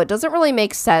part-time, though, it doesn't really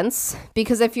make sense,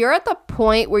 because if you're at the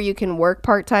point where you can work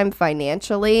part-time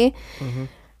financially,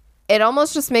 it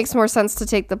almost just makes more sense to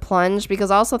take the plunge,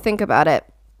 because also think about it.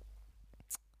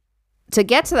 To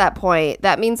get to that point,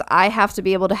 that means I have to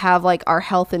be able to have like our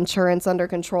health insurance under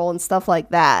control and stuff like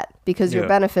that, because your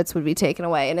benefits would be taken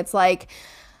away. And it's like,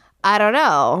 I don't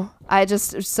know.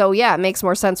 It makes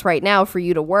more sense right now for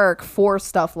you to work for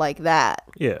stuff like that.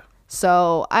 Yeah.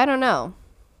 So I don't know.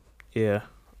 Yeah.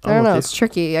 I don't know. It's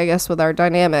tricky, I guess, with our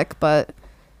dynamic, but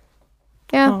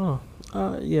yeah.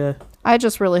 Yeah. I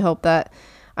just really hope that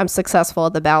I'm successful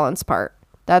at the balance part.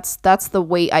 That's the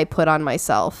weight I put on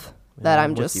myself. That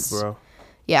I'm with just, you, bro.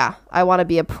 Yeah, I want to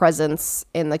be a presence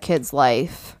in the kid's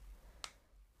life.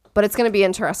 But it's going to be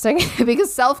interesting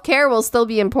because self-care will still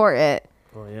be important.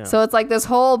 Oh, yeah. So it's like this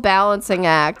whole balancing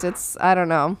act. I don't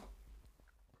know.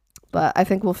 But I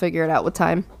think we'll figure it out with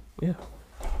time. Yeah.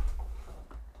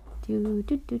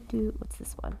 What's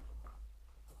this one?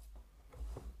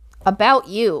 About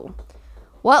you.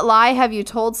 What lie have you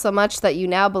told so much that you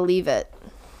now believe it?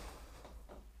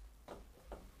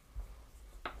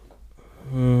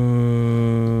 I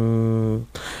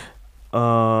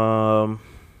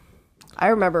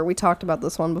remember we talked about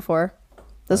this one before.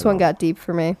 This one got deep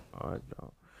for me.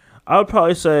 I would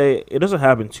probably say it doesn't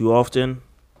happen too often.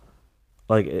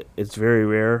 Like it's very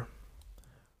rare.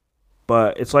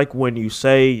 But it's like when you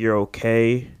say you're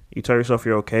okay, you tell yourself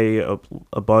you're okay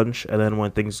a bunch, and then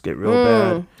when things get real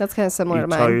bad, that's kind of similar to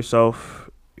mine. You tell yourself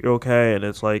you're okay, and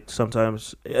it's like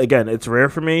sometimes, again, it's rare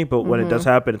for me, but when it does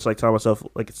happen, it's like telling myself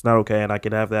like it's not okay, and I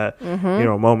can have that you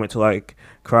know, moment to like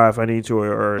cry if I need to,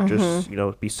 or just, you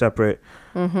know, be separate.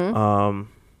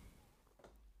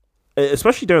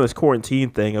 Especially during this quarantine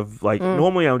thing of like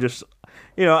normally I'm just,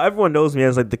 you know, everyone knows me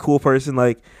as like the cool person,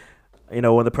 like, you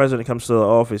know, when the president comes to the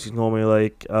office, he's normally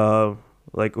like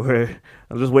where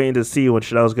I'm just waiting to see when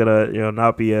Chanel's gonna, you know,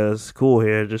 not be as cool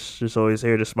here, just always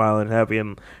here, just smiling and happy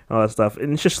and all that stuff.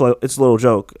 And it's just like, it's a little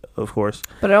joke, of course.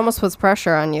 But it almost puts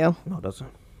pressure on you. No, it doesn't.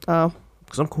 Oh,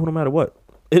 because I'm cool no matter what.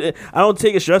 I don't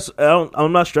take it stress.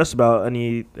 I'm not stressed about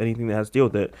anything that has to deal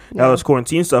with it. Now this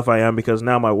quarantine stuff, I am, because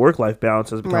now my work life balance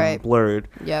has become blurred.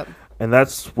 Yep. And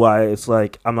that's why it's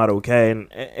like I'm not okay,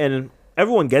 and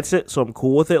everyone gets it, so I'm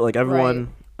cool with it. Like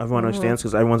everyone understands,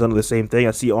 because everyone's under the same thing.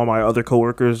 I see all my other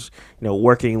coworkers, you know,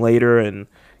 working later and,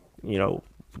 you know,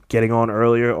 getting on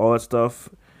earlier, all that stuff.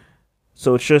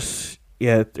 So it's just,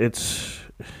 yeah, it's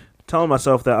telling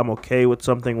myself that I'm okay with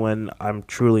something when I'm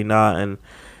truly not, and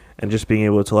just being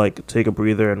able to like take a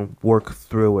breather and work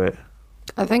through it.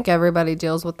 I think everybody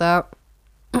deals with that.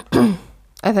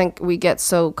 I think we get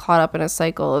so caught up in a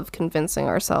cycle of convincing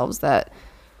ourselves that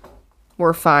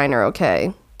we're fine or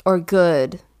okay or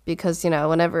good, because, you know,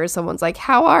 whenever someone's like,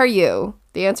 how are you?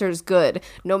 The answer is good,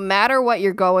 no matter what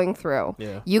you're going through.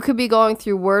 Yeah. You could be going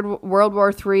through World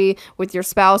War III with your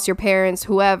spouse, your parents,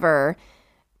 whoever,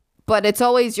 but it's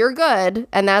always you're good,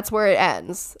 and that's where it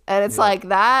ends. And it's like,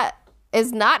 that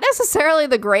is not necessarily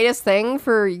the greatest thing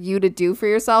for you to do for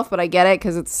yourself, but I get it,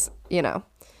 because it's, you know,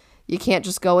 you can't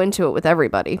just go into it with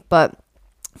everybody. But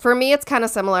for me, it's kind of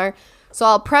similar. So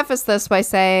I'll preface this by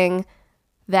saying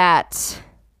that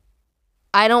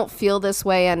I don't feel this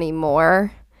way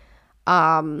anymore.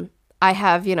 I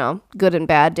have, you know, good and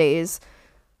bad days,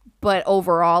 but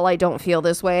overall, I don't feel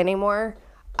this way anymore.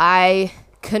 I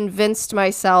convinced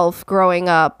myself growing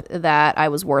up that I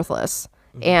was worthless.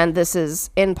 And this is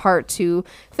in part to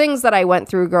things that I went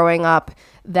through growing up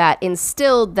that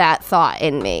instilled that thought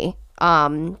in me.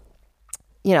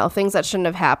 things that shouldn't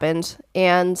have happened.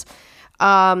 And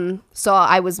so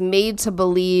I was made to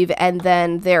believe, and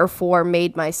then therefore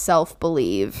made myself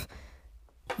believe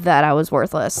that I was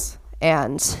worthless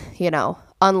and,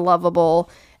 unlovable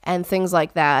and things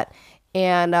like that.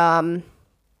 And,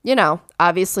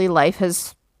 obviously life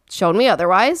has shown me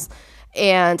otherwise.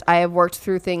 And I have worked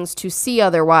through things to see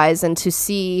otherwise and to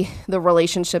see the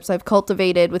relationships I've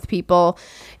cultivated with people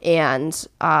and,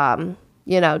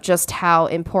 just how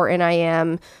important I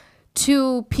am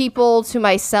to people, to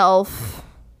myself,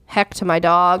 heck, to my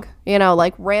dog,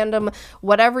 like random,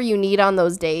 whatever you need on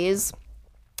those days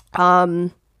to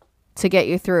get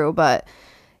you through. But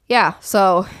yeah,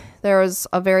 so there was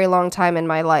a very long time in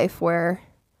my life where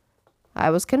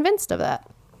I was convinced of that.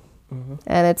 Mm-hmm.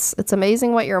 And it's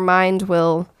amazing what your mind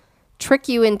will trick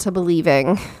you into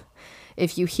believing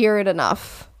if you hear it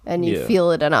enough and you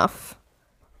feel it enough.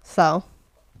 So,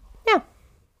 yeah.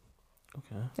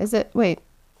 Okay. Is it? Wait.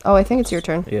 Oh, I think it's your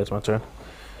turn. Yeah, it's my turn.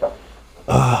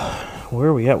 Where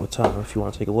are we at with time? If you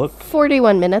want to take a look.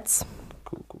 41 minutes.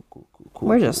 Cool.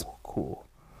 We're just cool.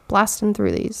 Blasting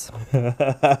through these.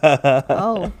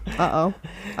 Oh. Uh-oh.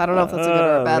 I don't know if that's a good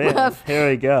or a bad laugh. Here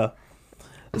we go.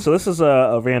 So this is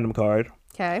a random card.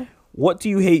 Okay. What do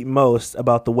you hate most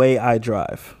about the way I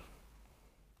drive?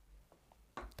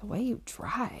 The way you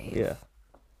drive? Yeah.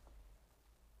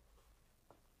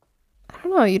 I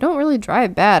don't know. You don't really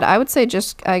drive bad. I would say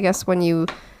just, I guess, when you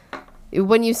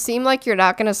seem like you're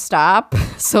not going to stop.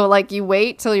 So, like, you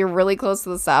wait till you're really close to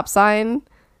the stop sign.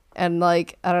 And,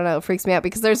 like, I don't know, it freaks me out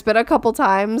because there's been a couple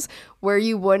times where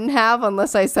you wouldn't have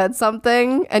unless I said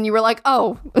something and you were like,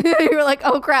 oh,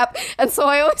 crap. And so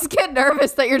I always get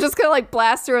nervous that you're just going to, like,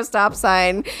 blast through a stop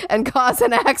sign and cause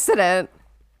an accident.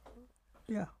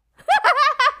 Yeah.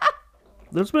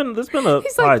 There's been a probably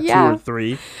like, yeah. 2 or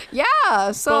 3.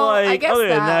 Yeah, so but, like, I guess other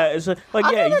than that, it's like,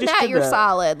 other yeah, than you just that, did you're that.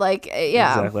 solid. Like,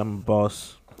 yeah. Exactly, I'm a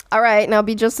boss. All right, now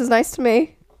be just as nice to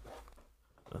me.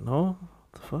 No?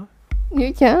 What the fuck?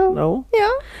 You can. No.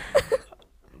 Yeah.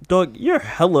 Dog, you're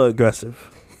hella aggressive.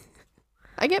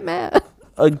 I get mad.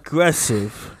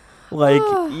 Aggressive. Like,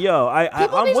 yo,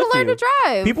 People I'm need with to learn you. to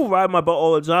drive. People ride my butt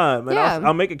all the time, and Yeah.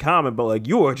 I'll make a comment, but like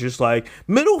you are just like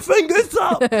middle fingers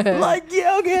up, like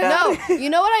yeah, okay. No, you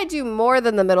know what I do more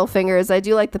than the middle finger is I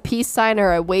do like the peace sign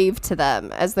or I wave to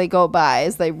them as they go by,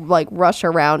 as they like rush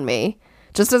around me,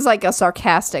 just as like a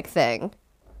sarcastic thing.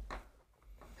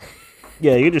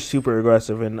 Yeah, you're just super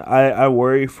aggressive, and I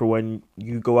worry for when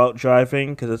you go out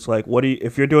driving because it's like,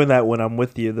 if you're doing that when I'm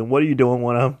with you, then what are you doing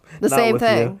when I'm The not same with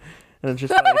thing. you? And it's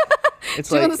just like it's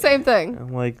Doing like the same thing.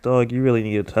 I'm like, dog, you really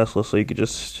need a Tesla so you could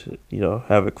just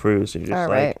have a cruise and you're just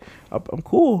All like, right. I'm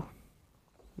cool,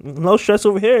 no stress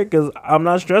over here because I'm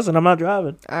not stressing, I'm not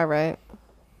driving. All right.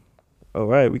 All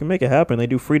right, we can make it happen. They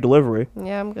do free delivery.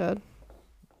 Yeah, I'm good.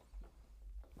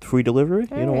 Free delivery?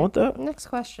 All you don't right. want that? Next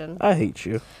question. I hate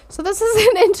you. So this is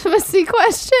an intimacy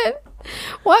question.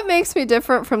 What makes me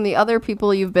different from the other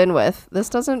people you've been with? This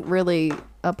doesn't really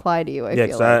apply to you, I feel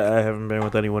because like. I haven't been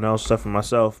with anyone else except for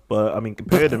myself. But, I mean,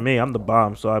 compared to me, I'm the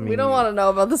bomb. So, I mean. We don't want to know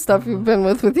about the stuff you've been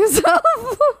with yourself.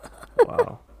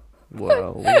 Wow.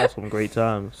 Well, we had some great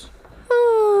times.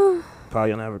 Probably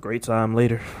going to have a great time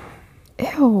later.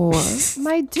 Ew.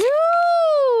 My dude.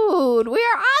 We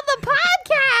are on the podcast.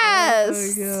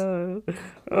 Oh my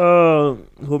God.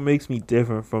 What makes me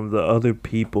different from the other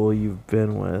people you've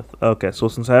been with? Okay, so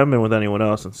since I haven't been with anyone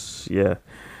else, you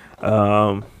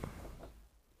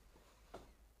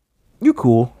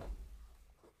cool.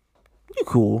 You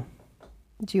cool.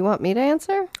 Do you want me to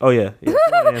answer? Oh yeah.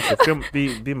 Answer.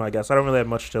 Be my guest. I don't really have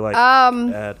much to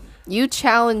add. You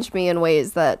challenged me in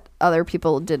ways that other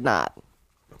people did not.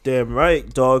 Damn right,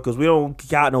 dog, because we don't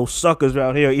got no suckers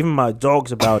around here. Even my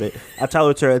dog's about it. I tell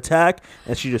her to attack,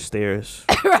 and she just stares.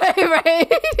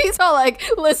 Right. He's all like,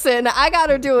 listen, I got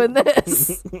her doing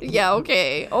this. Yeah,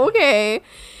 okay.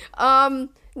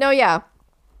 No, yeah.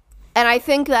 And I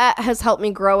think that has helped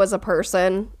me grow as a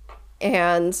person.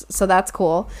 And so that's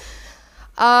cool.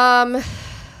 I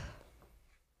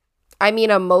mean,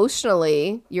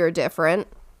 emotionally, you're different,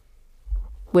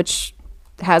 which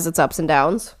has its ups and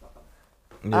downs.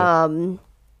 Yeah.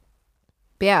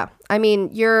 But yeah, I mean,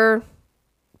 you're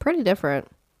pretty different.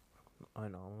 I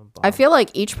know. I feel like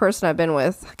each person I've been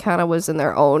with kind of was in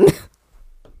their own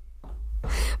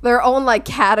like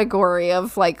category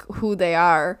of like who they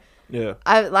are. Yeah.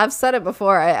 I've said it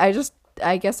before.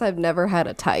 I guess I've never had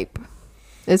a type.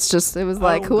 It was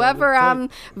like whoever I'm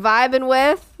vibing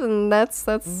with, and that's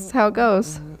how it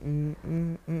goes.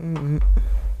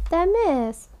 That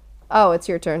miss. Oh, it's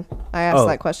your turn. I asked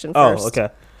that question first. Oh, okay.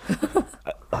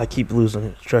 I keep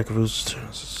losing track of who's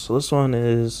turn. So this one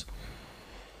is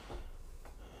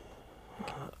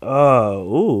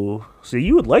Ooh. So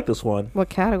you would like this one. What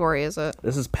category is it?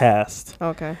 This is past.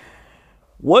 Okay.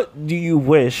 What do you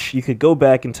wish you could go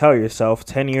back and tell yourself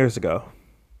 10 years ago?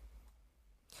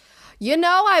 You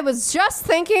know, I was just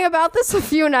thinking about this a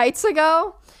few nights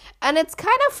ago, and it's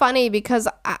kind of funny because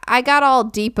I got all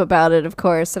deep about it, of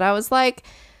course, and I was like,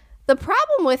 the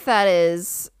problem with that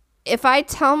is if I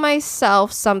tell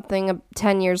myself something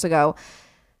 10 years ago,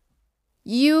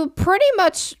 you pretty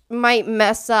much might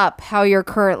mess up how your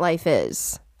current life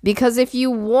is. Because if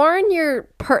you warn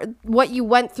what you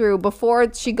went through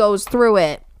before she goes through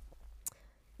it,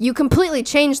 you completely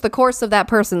change the course of that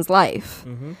person's life.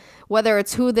 Mm-hmm. Whether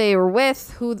it's who they were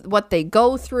with, what they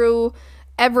go through,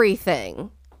 everything.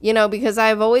 You know, because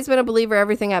I've always been a believer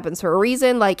everything happens for a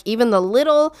reason. Like even the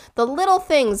little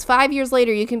things 5 years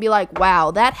later, you can be like,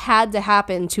 wow, that had to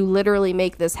happen to literally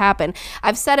make this happen.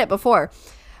 I've said it before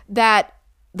that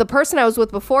the person I was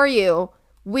with before you,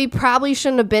 we probably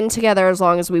shouldn't have been together as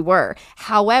long as we were.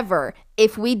 However,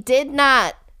 if we did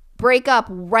not break up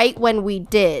right when we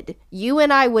did, you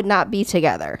and I would not be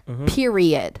together,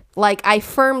 period. Like, I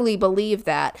firmly believe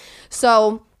that.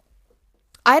 So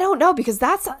I don't know, because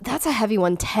that's a heavy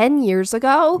one. 10 years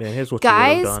ago, man, here's what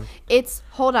guys, you would've done.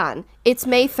 Hold on. It's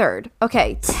May 3rd.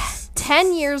 Okay.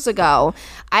 10 years ago,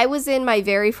 I was in my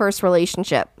very first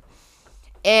relationship,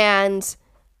 and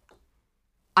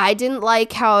I didn't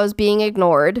like how I was being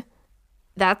ignored.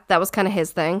 That was kind of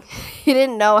his thing. He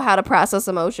didn't know how to process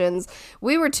emotions.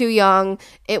 We were too young.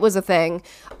 It was a thing.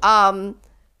 But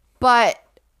I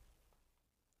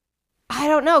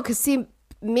don't know, because see,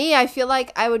 me, I feel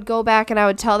like I would go back and I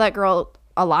would tell that girl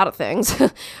a lot of things.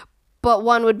 But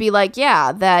one would be like,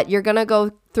 yeah, that you're going to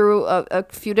go through a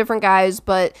few different guys,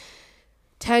 but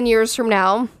 10 years from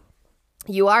now,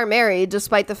 you are married,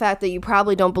 despite the fact that you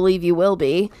probably don't believe you will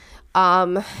be.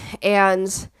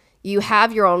 And you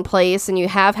have your own place, and you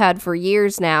have had for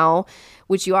years now,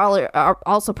 which you all are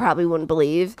also probably wouldn't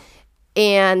believe.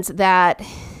 And that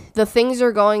the things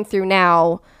you're going through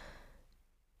now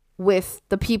with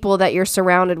the people that you're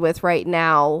surrounded with right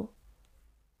now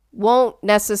won't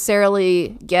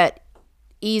necessarily get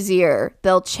easier.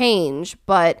 They'll change,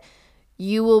 but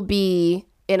you will be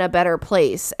in a better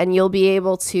place, and you'll be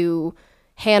able to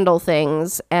handle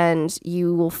things, and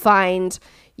you will find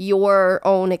your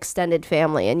own extended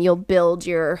family, and you'll build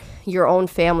your own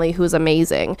family who's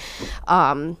amazing.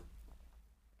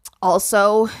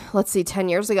 Also, let's see, 10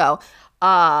 years ago,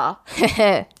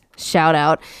 shout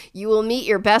out, you will meet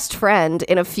your best friend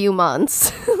in a few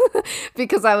months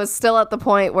because I was still at the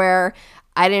point where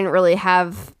I didn't really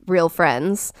have real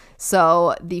friends.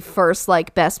 So the first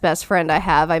best friend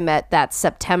I met that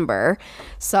September.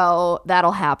 So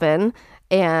that'll happen.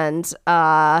 And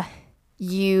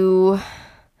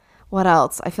what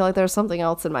else? I feel like there's something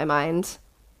else in my mind.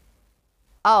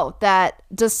 Oh, that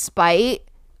despite,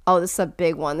 this is a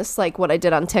big one. This is like what I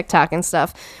did on TikTok and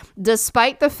stuff.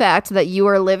 Despite the fact that you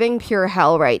are living pure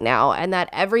hell right now, and that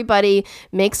everybody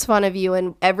makes fun of you,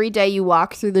 and every day you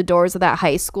walk through the doors of that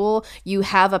high school, you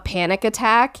have a panic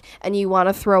attack and you want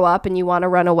to throw up and you want to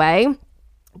run away.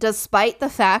 Despite the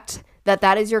fact that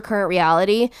that is your current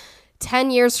reality,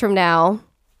 10 years from now,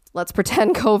 let's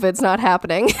pretend COVID's not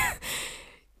happening.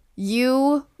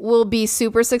 You will be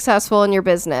super successful in your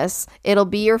business. It'll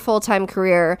be your full-time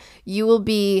career. You will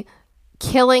be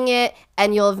killing it,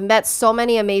 and you'll have met so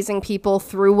many amazing people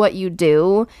through what you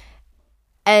do.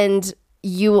 And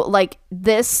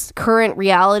this current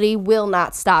reality will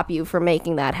not stop you from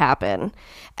making that happen.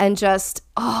 And just,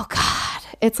 oh God,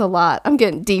 it's a lot. I'm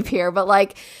getting deep here, but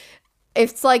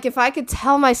it's like if I could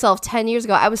tell myself 10 years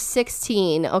ago, I was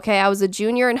 16, okay? I was a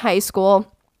junior in high school,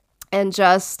 and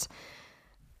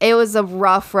it was a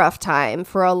rough time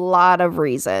for a lot of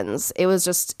reasons. It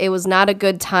was not a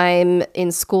good time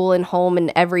in school and home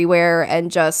and everywhere,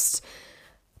 and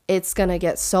it's going to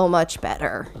get so much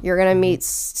better. You're going to meet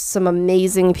some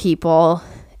amazing people,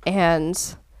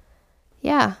 and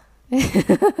yeah.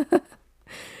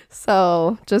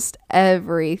 So just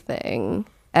everything.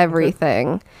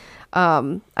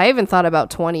 I even thought about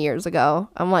 20 years ago.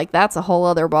 I'm like, that's a whole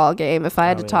other ball game. If I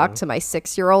had to talk to my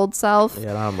 6-year-old self. Yeah,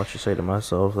 I don't have much to say to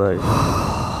myself.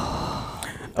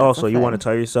 Also, you want to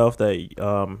tell yourself that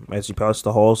as you pass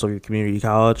the halls of your community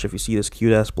college, if you see this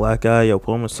cute-ass black guy,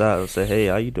 pull him aside and say, hey,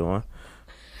 how you doing?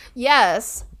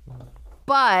 Yes,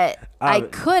 but I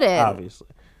couldn't. Obviously.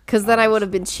 Because then I would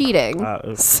have been cheating.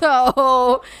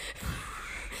 So,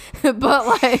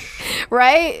 but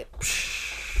right?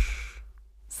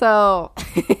 So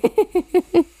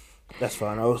that's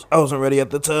fine. I wasn't ready at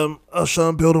the time. I was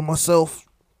trying to build on myself.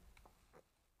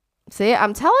 See,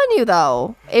 I'm telling you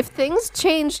though, if things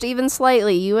changed even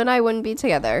slightly, you and I wouldn't be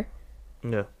together.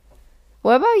 Yeah.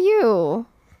 What about you?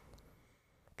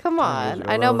 Come 10 on. years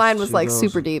ago, I know that mine was was like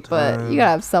super deep, but 2010. you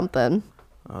gotta have something.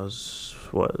 I was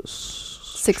junior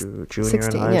 16,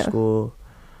 in high yeah. school.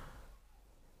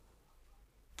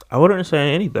 I wouldn't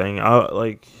say anything.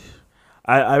 I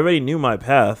already knew my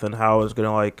path and how I was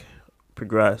gonna like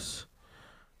progress.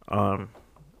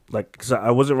 Like, cause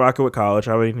I wasn't rocking with college.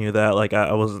 I already knew that. Like,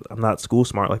 I'm not school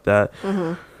smart like that.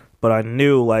 Mm-hmm. But I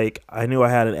knew I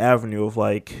had an avenue of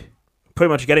like pretty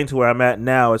much getting to where I'm at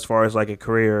now as far as like a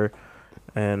career,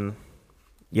 and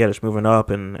yeah, just moving up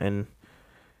and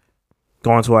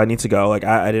going to where I need to go. Like,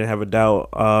 I didn't have a doubt.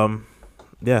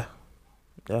 Yeah.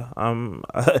 Yeah, I mean,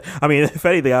 if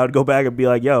anything, I would go back and be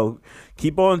like, "Yo,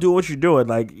 keep on doing what you're doing.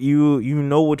 Like, you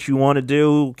know what you want to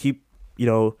do. Keep,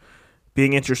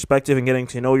 being introspective and getting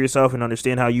to know yourself and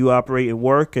understand how you operate and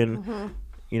work, and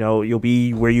you'll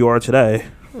be where you are today."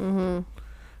 Mm-hmm.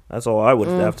 That's all I would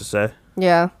have to say.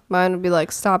 Yeah, mine would be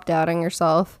like, stop doubting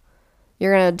yourself.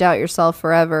 You're gonna doubt yourself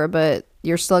forever, but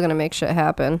you're still gonna make shit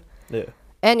happen. Yeah,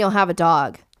 and you'll have a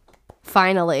dog.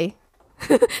 Finally.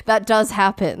 That does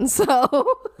happen.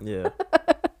 So yeah.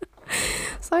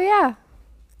 so yeah.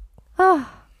 All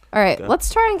right, Okay.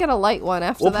 let's try and get a light one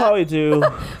after We'll that. probably do.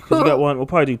 'Cause you got one. We'll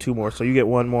probably do two more. So you get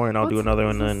one more, and I'll do another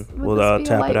one, and then we'll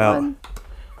tap it out.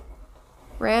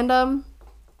 Random.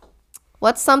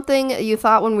 What's something you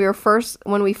thought when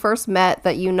we first met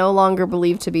that you no longer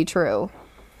believe to be true?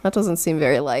 That doesn't seem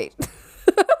very light.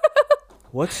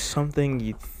 What's something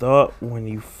you thought when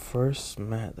you first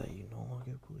met that you no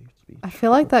longer believe to be? I feel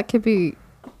like that could be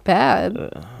bad.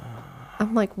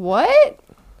 I'm like, what?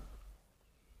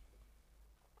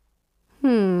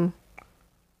 I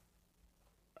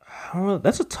don't know.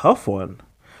 That's a tough one.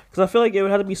 Because I feel like it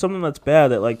would have to be something that's bad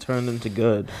that like turned into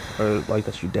good, or like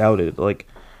that you doubted. Like,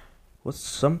 what's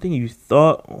something you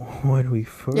thought when we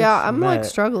first I'm met like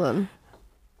struggling.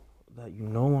 that you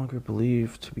no longer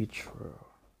believe to be true?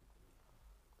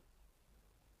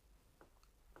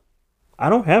 I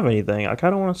don't have anything. I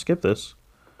kind of want to skip this.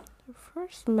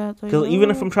 First met. Because even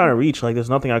if I'm trying to reach, like,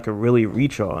 there's nothing I could really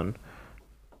reach on.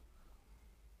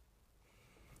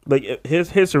 Like,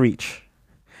 here's a reach.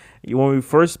 When we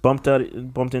first bumped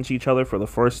into each other for the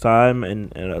first time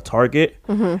in a Target,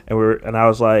 and I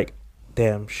was like,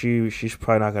 damn, she's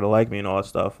probably not gonna like me and all that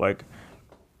stuff. Like,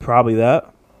 probably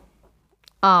that.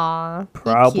 Aw,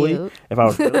 Probably cute. if I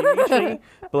was really reaching,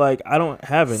 but like I don't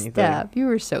have anything. Stop, you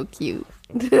were so cute.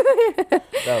 That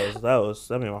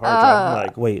made my heart drop. I'm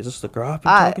like, wait, is this the girl I've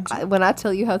been talking to? When I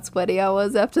tell you how sweaty I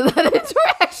was after that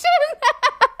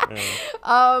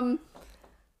interaction.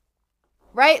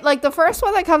 Right? Like the first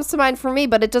one that comes to mind for me,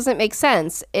 but it doesn't make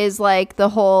sense, is like the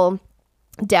whole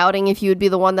doubting if you would be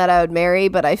the one that I would marry.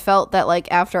 But I felt that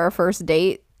like after our first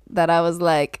date that I was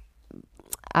like,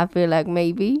 I feel like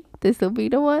maybe this will be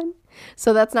the one.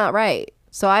 So that's not right.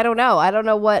 So I don't know. I don't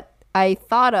know what I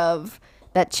thought of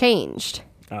that changed.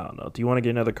 I don't know. Do you want to get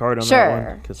another card on that Sure.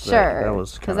 one? Cause Sure. that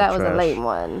was because kinda that was a trash. lame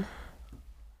one.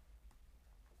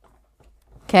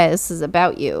 Okay, this is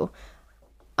about you.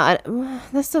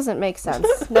 This doesn't make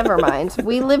sense. Never mind.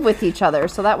 We live with each other,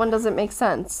 so that one doesn't make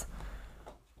sense.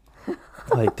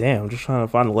 Like, damn, I'm just trying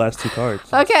to find the last two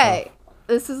cards. Okay,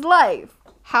 this is life.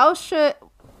 How should...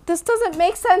 This doesn't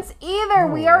make sense either.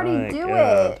 We already do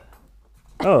it.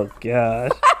 Oh,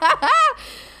 God.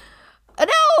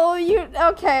 No, you...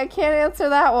 Okay, I can't answer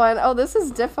that one. Oh, this is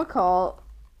difficult.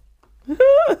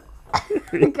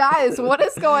 Guys, what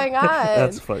is going on?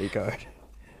 That's a funny card.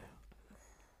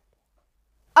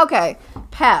 Okay,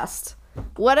 past.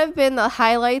 What have been the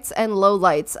highlights and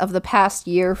lowlights of the past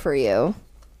year for you?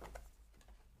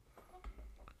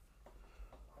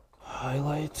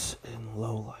 Highlights and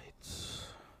lowlights.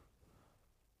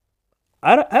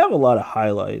 I have a lot of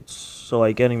highlights. So,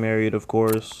 like, getting married, of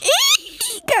course.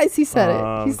 Guys, he said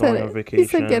it. He said going on it. vacation. He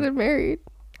said getting married.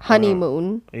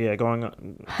 Honeymoon. Yeah, going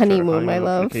on... Honeymoon, my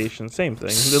love. Vacation, same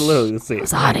thing. They're literally the same. It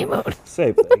was a honeymoon.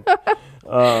 Same thing.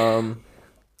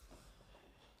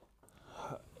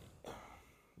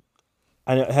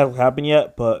 It hasn't happened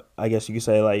yet, but I guess you could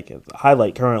say, like, the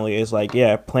highlight currently is, like,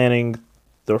 yeah, planning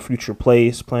the future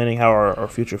place, planning how our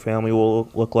future family will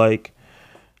look like.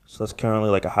 So that's currently,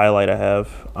 like, a highlight I have.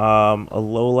 A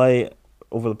low light,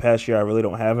 over the past year, I really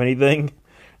don't have anything.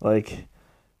 Like,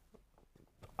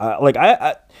 I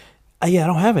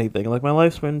don't have anything. Like, my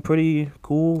life's been pretty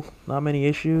cool, not many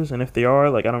issues, and if they are,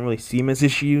 like, I don't really see them as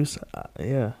issues.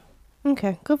 Yeah.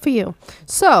 Okay, good for you.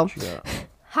 So, What you got?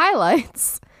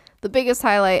 highlights. The biggest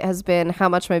highlight has been how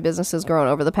much my business has grown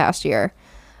over the past year.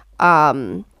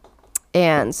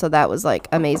 And so that was like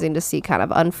amazing to see kind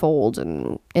of unfold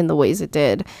and in the ways it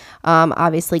did.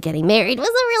 Obviously getting married was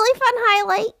a really fun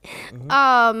highlight.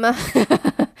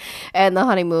 And the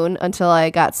honeymoon until I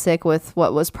got sick with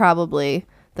what was probably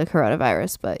the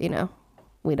coronavirus, but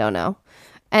we don't know.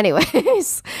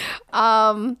 Anyways,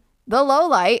 the low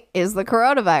light is the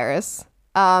coronavirus.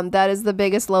 That is the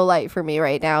biggest low light for me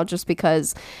right now, just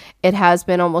because it has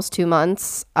been almost 2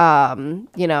 months. In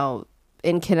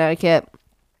Connecticut,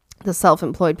 the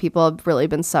self-employed people have really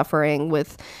been suffering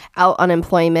without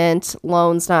unemployment,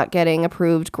 loans not getting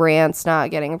approved, grants not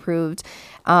getting approved,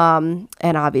 and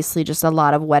obviously just a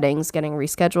lot of weddings getting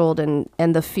rescheduled,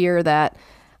 and the fear that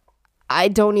I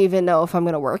don't even know if I'm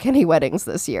going to work any weddings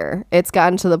this year. It's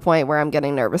gotten to the point where I'm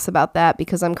getting nervous about that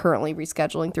because I'm currently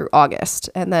rescheduling through August.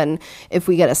 And then if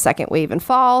we get a second wave in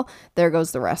fall, there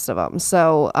goes the rest of them.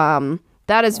 So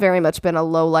that has very much been a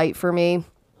low light for me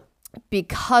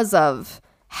because of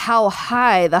how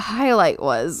high the highlight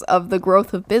was of the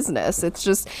growth of business.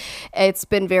 It's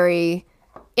been very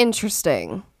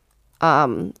interesting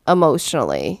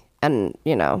emotionally and,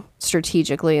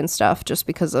 strategically and stuff, just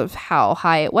because of how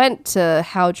high it went to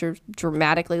how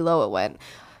dramatically low it went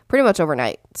pretty much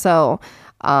overnight. So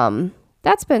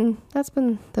that's been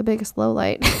the biggest low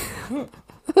light.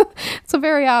 It's a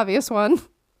very obvious one.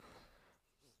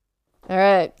 All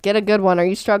right, get a good one. Are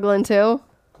you struggling too?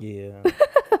 Yeah.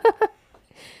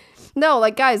 No,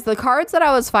 like, guys, the cards that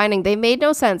I was finding, they made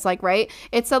no sense. Like, right?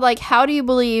 It said, like, how do you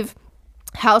believe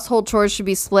household chores should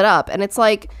be split up? And it's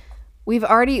like, we've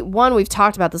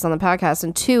talked about this on the podcast,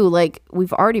 and two, like,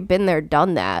 we've already been there,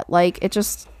 done that. Like,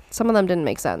 some of them didn't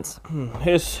make sense.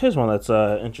 Here's one that's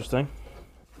interesting.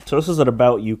 So this is an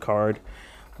About You card.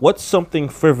 What's something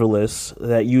frivolous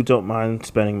that you don't mind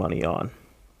spending money on?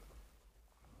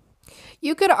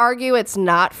 You could argue it's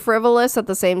not frivolous at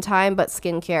the same time, but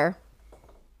skincare.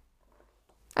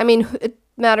 I mean, it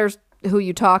matters who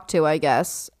you talk to, I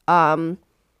guess. But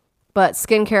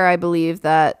skincare, I believe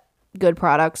that good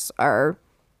products are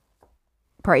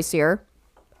pricier,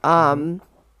 and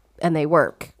they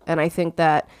work. And I think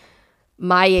that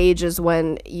my age is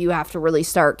when you have to really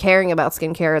start caring about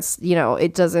skincare. It's,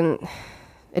 it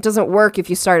doesn't work if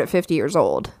you start at 50 years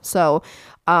old. So,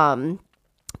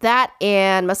 that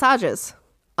and massages,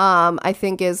 I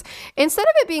think is, instead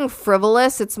of it being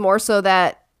frivolous, it's more so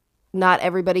that not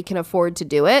everybody can afford to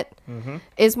do it,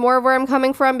 is more of where I'm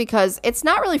coming from, because it's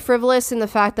not really frivolous in the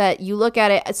fact that you look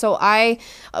at it. So I,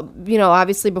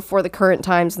 obviously before the current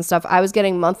times and stuff, I was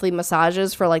getting monthly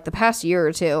massages for like the past year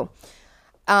or two.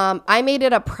 I made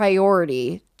it a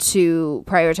priority to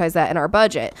prioritize that in our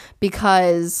budget,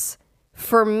 because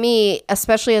for me,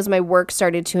 especially as my work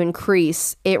started to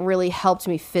increase, it really helped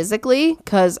me physically,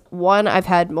 because one, I've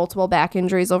had multiple back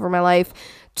injuries over my life.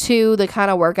 Two, the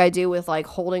kind of work I do with like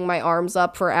holding my arms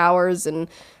up for hours, and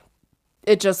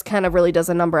it just kind of really does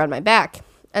a number on my back.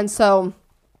 And so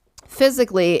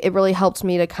physically, it really helped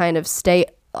me to kind of stay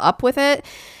up with it.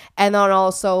 And then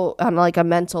also on like a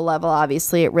mental level,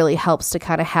 obviously, it really helps to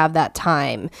kind of have that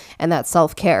time and that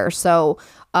self-care. So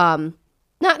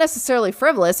not necessarily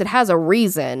frivolous. It has a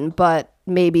reason, but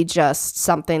maybe just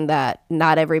something that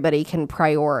not everybody can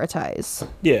prioritize.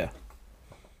 Yeah.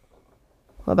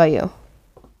 What about you?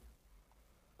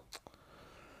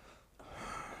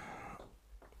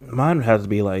 Mine has to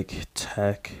be like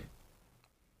tech.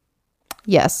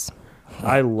 Yes.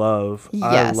 I love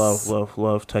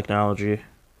technology.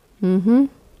 Mm-hmm.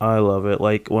 I love it.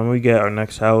 Like, when we get our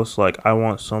next house, like, I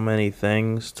want so many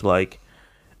things to, like,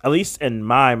 at least in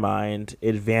my mind,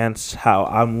 advance how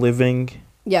I'm living.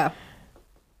 Yeah.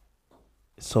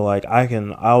 So, like,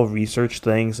 I'll research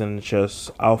things and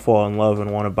I'll fall in love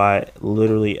and want to buy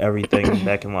literally everything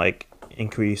that can, like,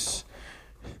 increase.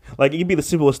 Like, it could be the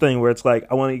simplest thing where it's like,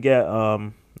 I want to get,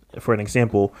 for an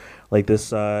example, like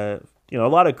this, a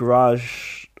lot of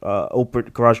garage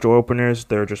door openers.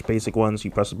 They're just basic ones.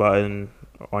 You press a button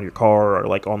on your car or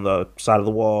like on the side of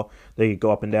the wall. They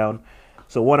go up and down.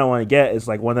 So one I want to get is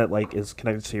like one that like is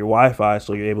connected to your Wi-Fi,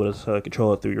 so you're able to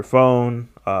control it through your phone.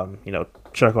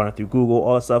 Check on it through Google,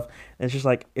 all that stuff. And it's just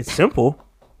like, it's simple,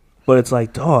 but it's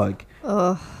like, dog.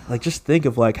 Ugh. Like, just think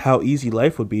of like how easy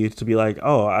life would be to be like,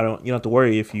 oh, you don't have to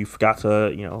worry if you forgot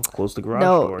to, close the garage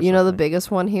door. No, the biggest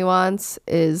one he wants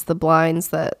is the blinds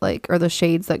that like, or the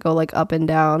shades that go like up and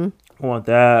down. I want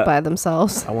that by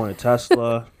themselves. I want a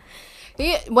Tesla.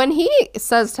 When he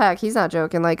says tech, he's not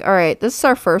joking. Like, all right, this is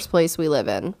our first place we live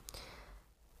in.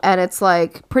 And it's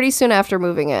like pretty soon after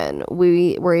moving in,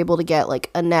 we were able to get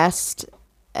like a Nest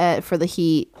for the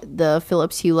heat, the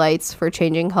Philips Hue lights for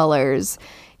changing colors.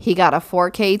 He got a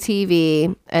 4K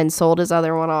TV and sold his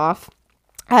other one off.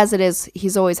 as it is,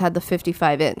 he's always had the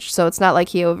 55-inch. So it's not like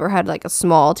he ever had like a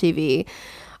small TV.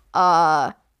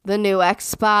 The new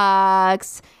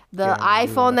Xbox, the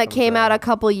iPhone that came out a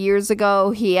couple years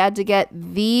ago, he had to get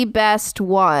the best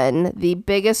one, the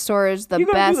biggest storage, the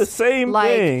You're best. Do the same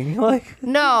thing. Like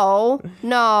no.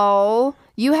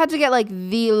 You had to get like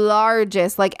the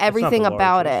largest, like everything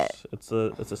about it. It's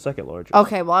the second largest.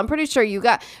 Okay, well, I'm pretty sure you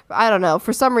got. I don't know.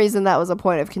 For some reason, that was a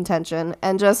point of contention,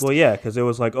 and just. Well, yeah, because it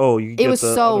was like, oh, you. It was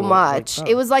so much. Like,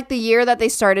 oh. It was like the year that they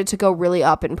started to go really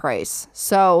up in price.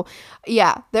 So,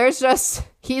 yeah, there's just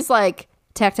he's like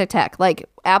tech. Like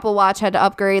Apple Watch had to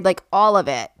upgrade, like all of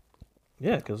it.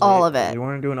 Yeah, because all of it. They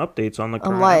weren't doing updates on the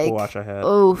current Apple Watch I had.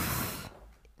 Oof.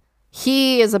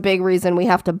 He is a big reason we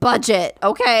have to budget,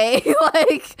 okay?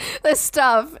 Like, this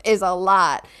stuff is a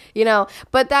lot, you know?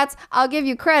 But I'll give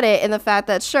you credit in the fact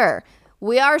that, sure,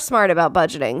 we are smart about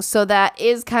budgeting. So that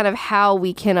is kind of how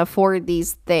we can afford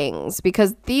these things.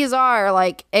 Because these are,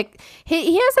 like,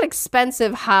 he has an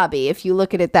expensive hobby, if you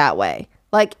look at it that way.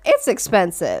 Like, it's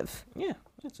expensive. Yeah,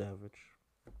 it's average.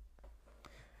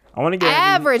 I want to get...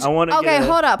 Average? Okay,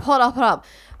 hold up.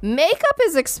 Makeup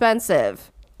is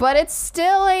expensive. But it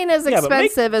still ain't as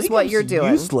expensive as what you're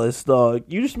doing. Useless, dog.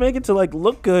 You just make it to like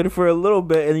look good for a little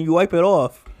bit, and you wipe it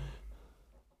off.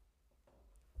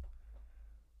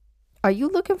 Are you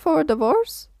looking for a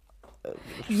divorce?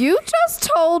 You just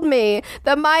told me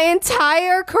that my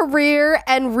entire career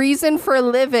and reason for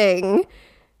living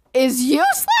is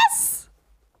useless.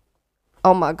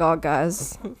 Oh my God,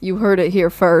 guys! You heard it here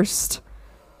first.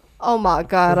 Oh my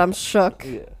God, I'm shook.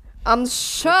 Yeah. I'm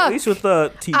shook. At least with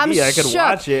the TV, I could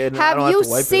watch it and I don't have to wipe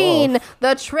it off. Have you seen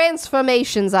the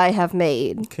transformations I have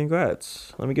made?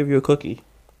 Congrats. Let me give you a cookie.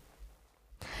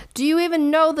 Do you even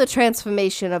know the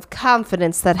transformation of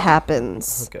confidence that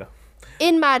happens? Okay.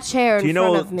 In my chair in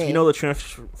front of me. Do you know the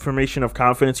transformation of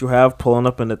confidence you have pulling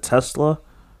up in a Tesla?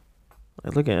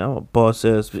 Like, look at how a boss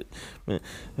is. No?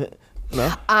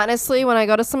 Honestly, when I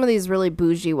go to some of these really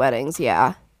bougie weddings,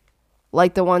 yeah.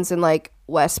 Like the ones in like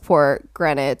Westport,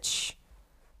 Greenwich,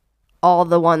 all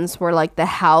the ones where like the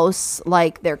house,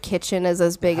 like their kitchen is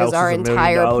as big as our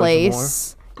entire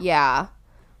place. Yeah,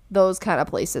 those kind of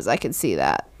places, I can see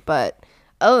that. But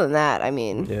other than that, I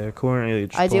mean, yeah, currently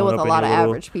I deal with a lot of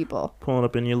average people. Pulling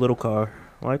up in your little car,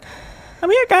 like,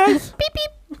 I'm here, guys. Beep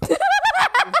beep.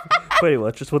 Pretty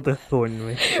much, just what the thorn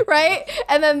me. Right,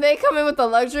 and then they come in with the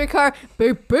luxury car,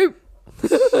 beep beep.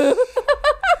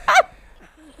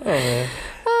 Oh man.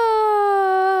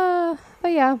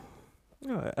 But yeah.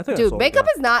 Right, I think dude, makeup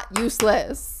is not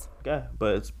useless. Yeah,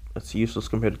 but it's useless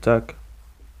compared to tech.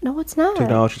 No, it's not.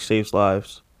 Technology saves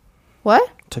lives. What?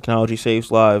 Technology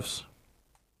saves lives.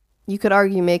 You could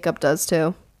argue makeup does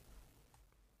too.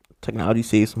 Technology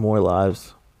saves more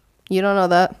lives. You don't know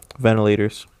that?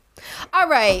 Ventilators. All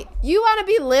right. You want to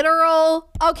be literal?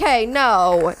 Okay,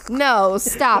 no,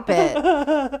 stop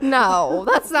it. No,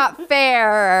 that's not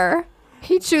fair.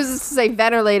 He chooses to say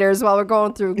ventilators while we're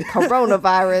going through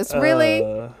coronavirus. Really?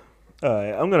 All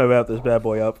right, I'm gonna wrap this bad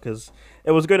boy up because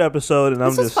it was a good episode, and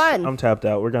I'm tapped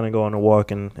out. We're gonna go on a walk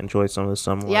and enjoy some of the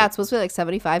sunlight. Yeah, it's supposed to be like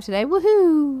 75 today.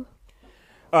 Woohoo!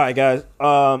 All right, guys.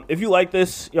 If you like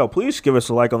this, please give us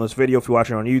a like on this video if you're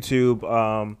watching on YouTube.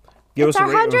 Give us a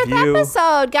rate and review. 100th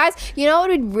episode, guys. You know what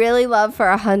we'd really love for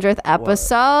 100th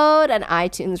episode? An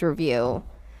iTunes review.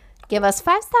 Give us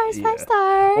 5 stars, 5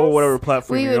 stars. Or whatever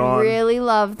platform you're on. We would really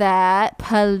love that.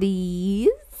 Please.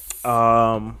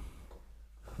 Yeah,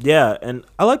 and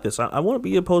I like this. I want to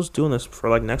be opposed to doing this for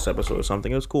like next episode or something.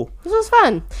 It was cool. This was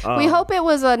fun. We hope it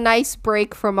was a nice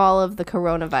break from all of the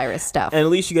coronavirus stuff. And at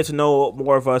least you get to know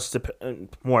more of us,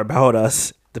 more about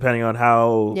us, depending on how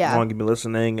long you've been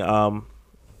listening.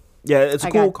 Yeah, it's a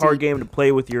cool card game to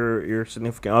play with your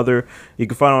significant other. You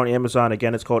can find it on Amazon.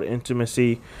 Again, it's called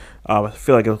Intimacy. I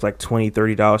feel like it was like $20,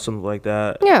 $30, something like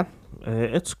that. Yeah.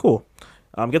 It's cool.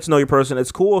 Get to know your person.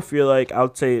 It's cool if you're like, I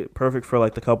would say perfect for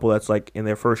like the couple that's like in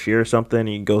their first year or something. And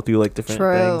you can go through like different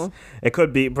things. It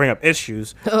could bring up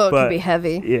issues. Oh, it could be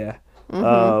heavy. Yeah.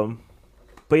 Mm-hmm.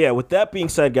 But yeah, with that being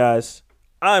said, guys,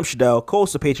 I'm Shadell,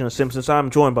 co-host of Patreon of Simpsons.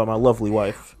 I'm joined by my lovely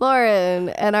wife, Lauren,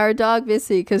 and our dog,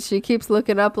 Missy, because she keeps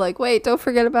looking up like, wait, don't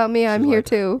forget about me. I'm here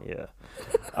too. Yeah.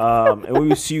 And we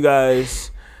will see you guys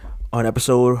on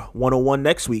episode 101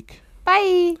 next week.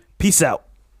 Bye. Peace out.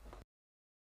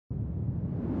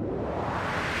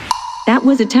 That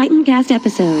was a Titancast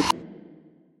episode.